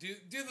 Do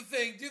the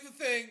thing. Do the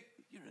thing.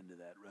 You're into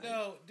that, right?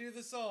 No, do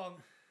the song.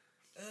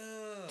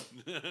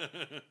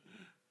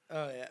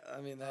 Oh yeah, I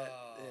mean that.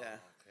 Oh, Yeah,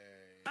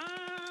 okay.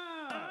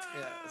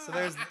 yeah. So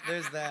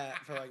there's that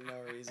for like no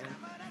reason.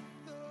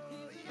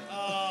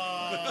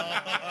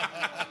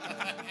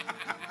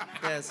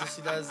 Yeah, so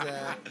she does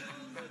that.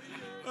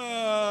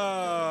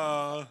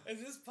 Is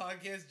this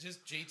podcast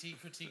just JT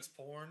critiques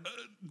porn?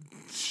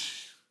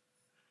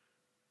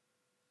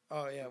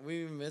 Oh yeah,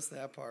 we even missed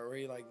that part where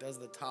he like does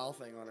the towel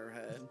thing on her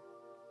head.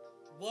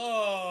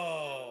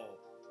 Whoa.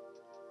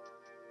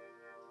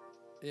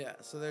 Yeah,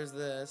 so there's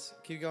this.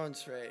 Keep going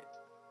straight.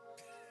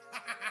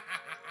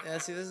 Yeah,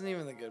 see, this isn't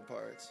even the good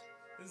parts.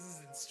 This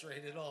isn't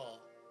straight at all.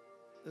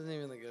 This isn't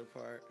even the good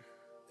part.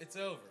 It's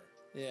over.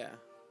 Yeah.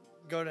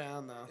 Go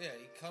down, though. Yeah,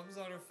 he comes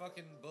on her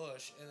fucking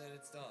bush and then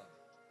it's done.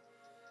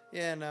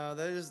 Yeah, no,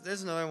 there's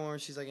another one where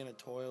she's like in a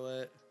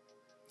toilet.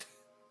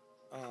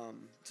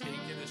 Taking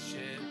a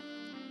shit.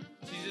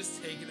 She's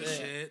just taking a Yeah.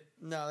 shit.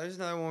 No, there's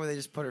another one where they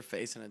just put her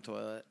face in a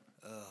toilet.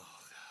 Oh,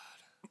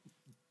 God.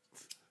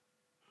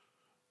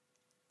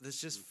 This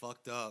just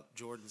fucked up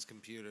Jordan's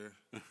computer.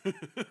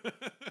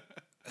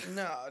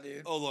 No,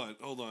 dude. Hold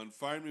on.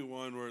 Find me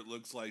one where it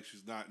looks like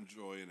she's not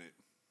enjoying it.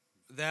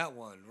 That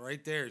one,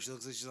 right there. She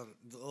looks like she's on...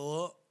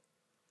 Oh.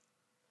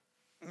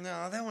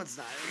 No, that one's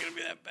not even gonna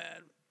be that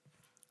bad.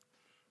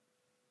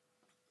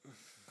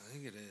 I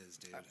think it is,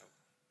 dude.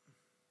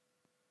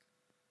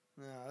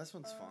 No, this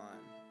one's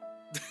fine.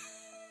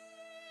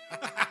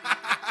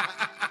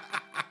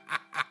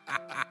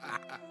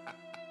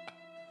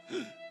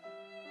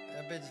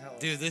 That bitch hella.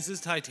 Dude, this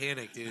is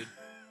Titanic, dude.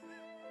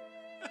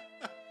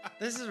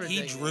 This is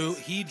ridiculous.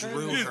 He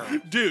drew her.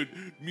 Dude,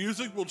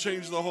 music will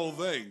change the whole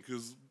thing,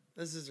 because...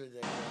 This is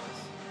ridiculous.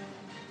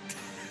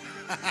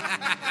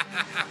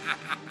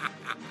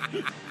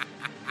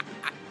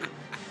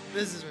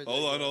 This is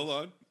ridiculous. Hold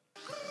on.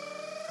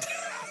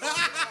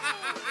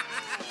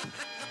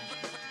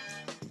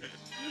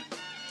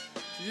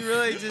 You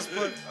really just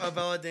put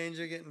Bella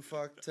Danger getting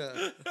fucked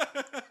to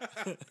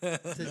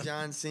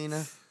John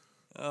Cena?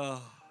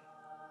 Oh.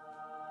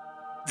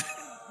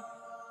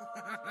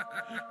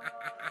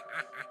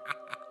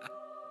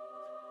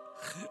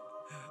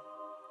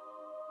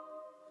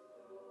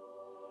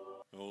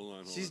 Hold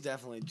on. She's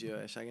definitely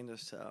Jewish. I can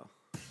just tell.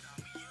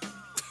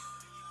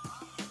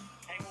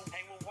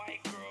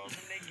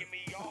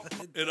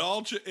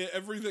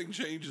 Everything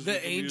changes. The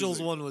with Angels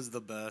music. one was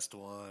the best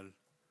one.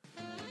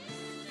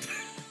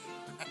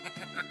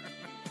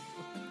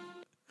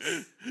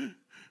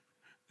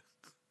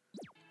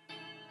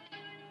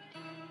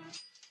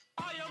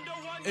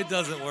 It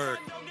doesn't work.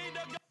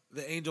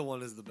 The Angel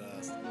one is the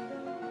best.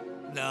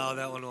 No,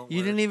 that one won't You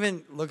work. didn't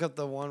even look up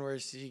the one where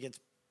she gets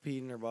peed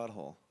in her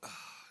butthole.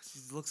 She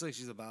looks like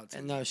she's about to.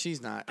 And no,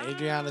 she's not.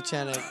 Adriana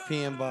Chenik,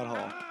 pee in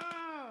butthole.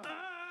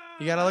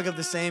 You gotta look up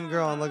the same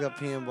girl and look up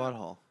pee in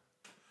butthole.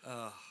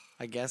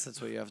 I guess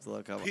that's what you have to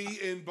look up. Pee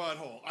in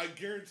butthole. I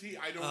guarantee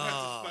I don't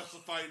have to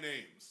specify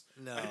names.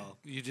 No,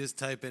 you just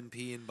type in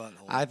pee in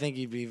butthole. I think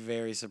you'd be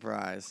very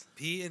surprised.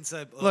 Pee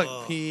inside.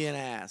 Look, pee in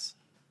ass.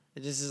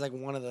 It just is like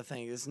one of the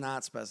things. It's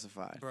not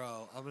specified.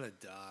 Bro, I'm gonna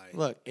die.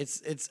 Look,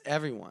 it's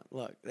everyone.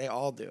 Look, they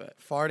all do it.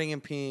 Farting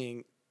and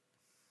peeing.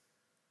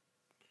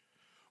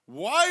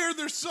 Why are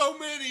there so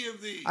many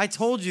of these? I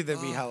told you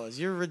there'd be hellas.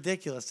 You're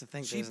ridiculous to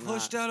think She there's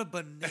pushed not. out a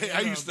banana. Hey, I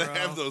used to bro.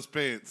 have those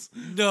pants.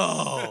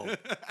 No.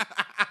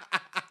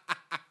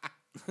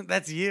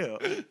 That's you.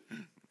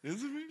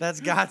 Is it me?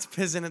 That's God's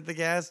pissing at the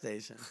gas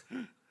station.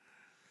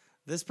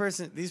 These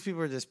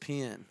people are just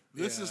peeing.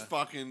 This Yeah. is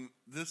fucking.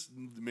 This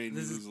made me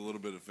lose a little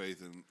bit of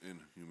faith in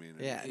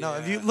humanity. Yeah, no,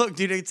 if you look,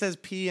 dude, it says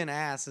pee and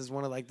ass is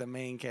one of like the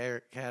main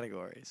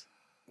categories.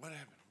 What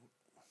happened?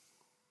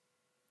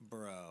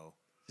 Bro.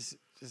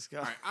 Just go.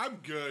 All right, I'm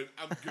good.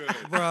 I'm good.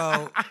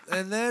 Bro,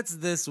 and that's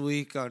this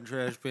week on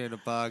Trash Panda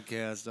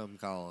Podcast. I'm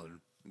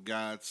Colin.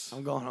 Gots.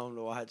 I'm going home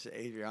to watch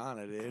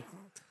Adriana, dude.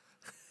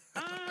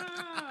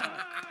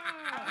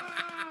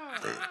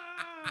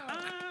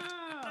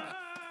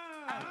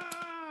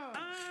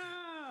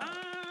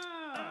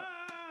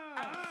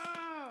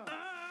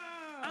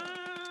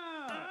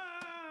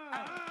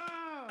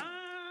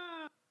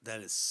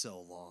 That is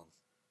so long.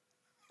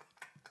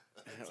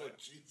 That's what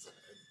she said.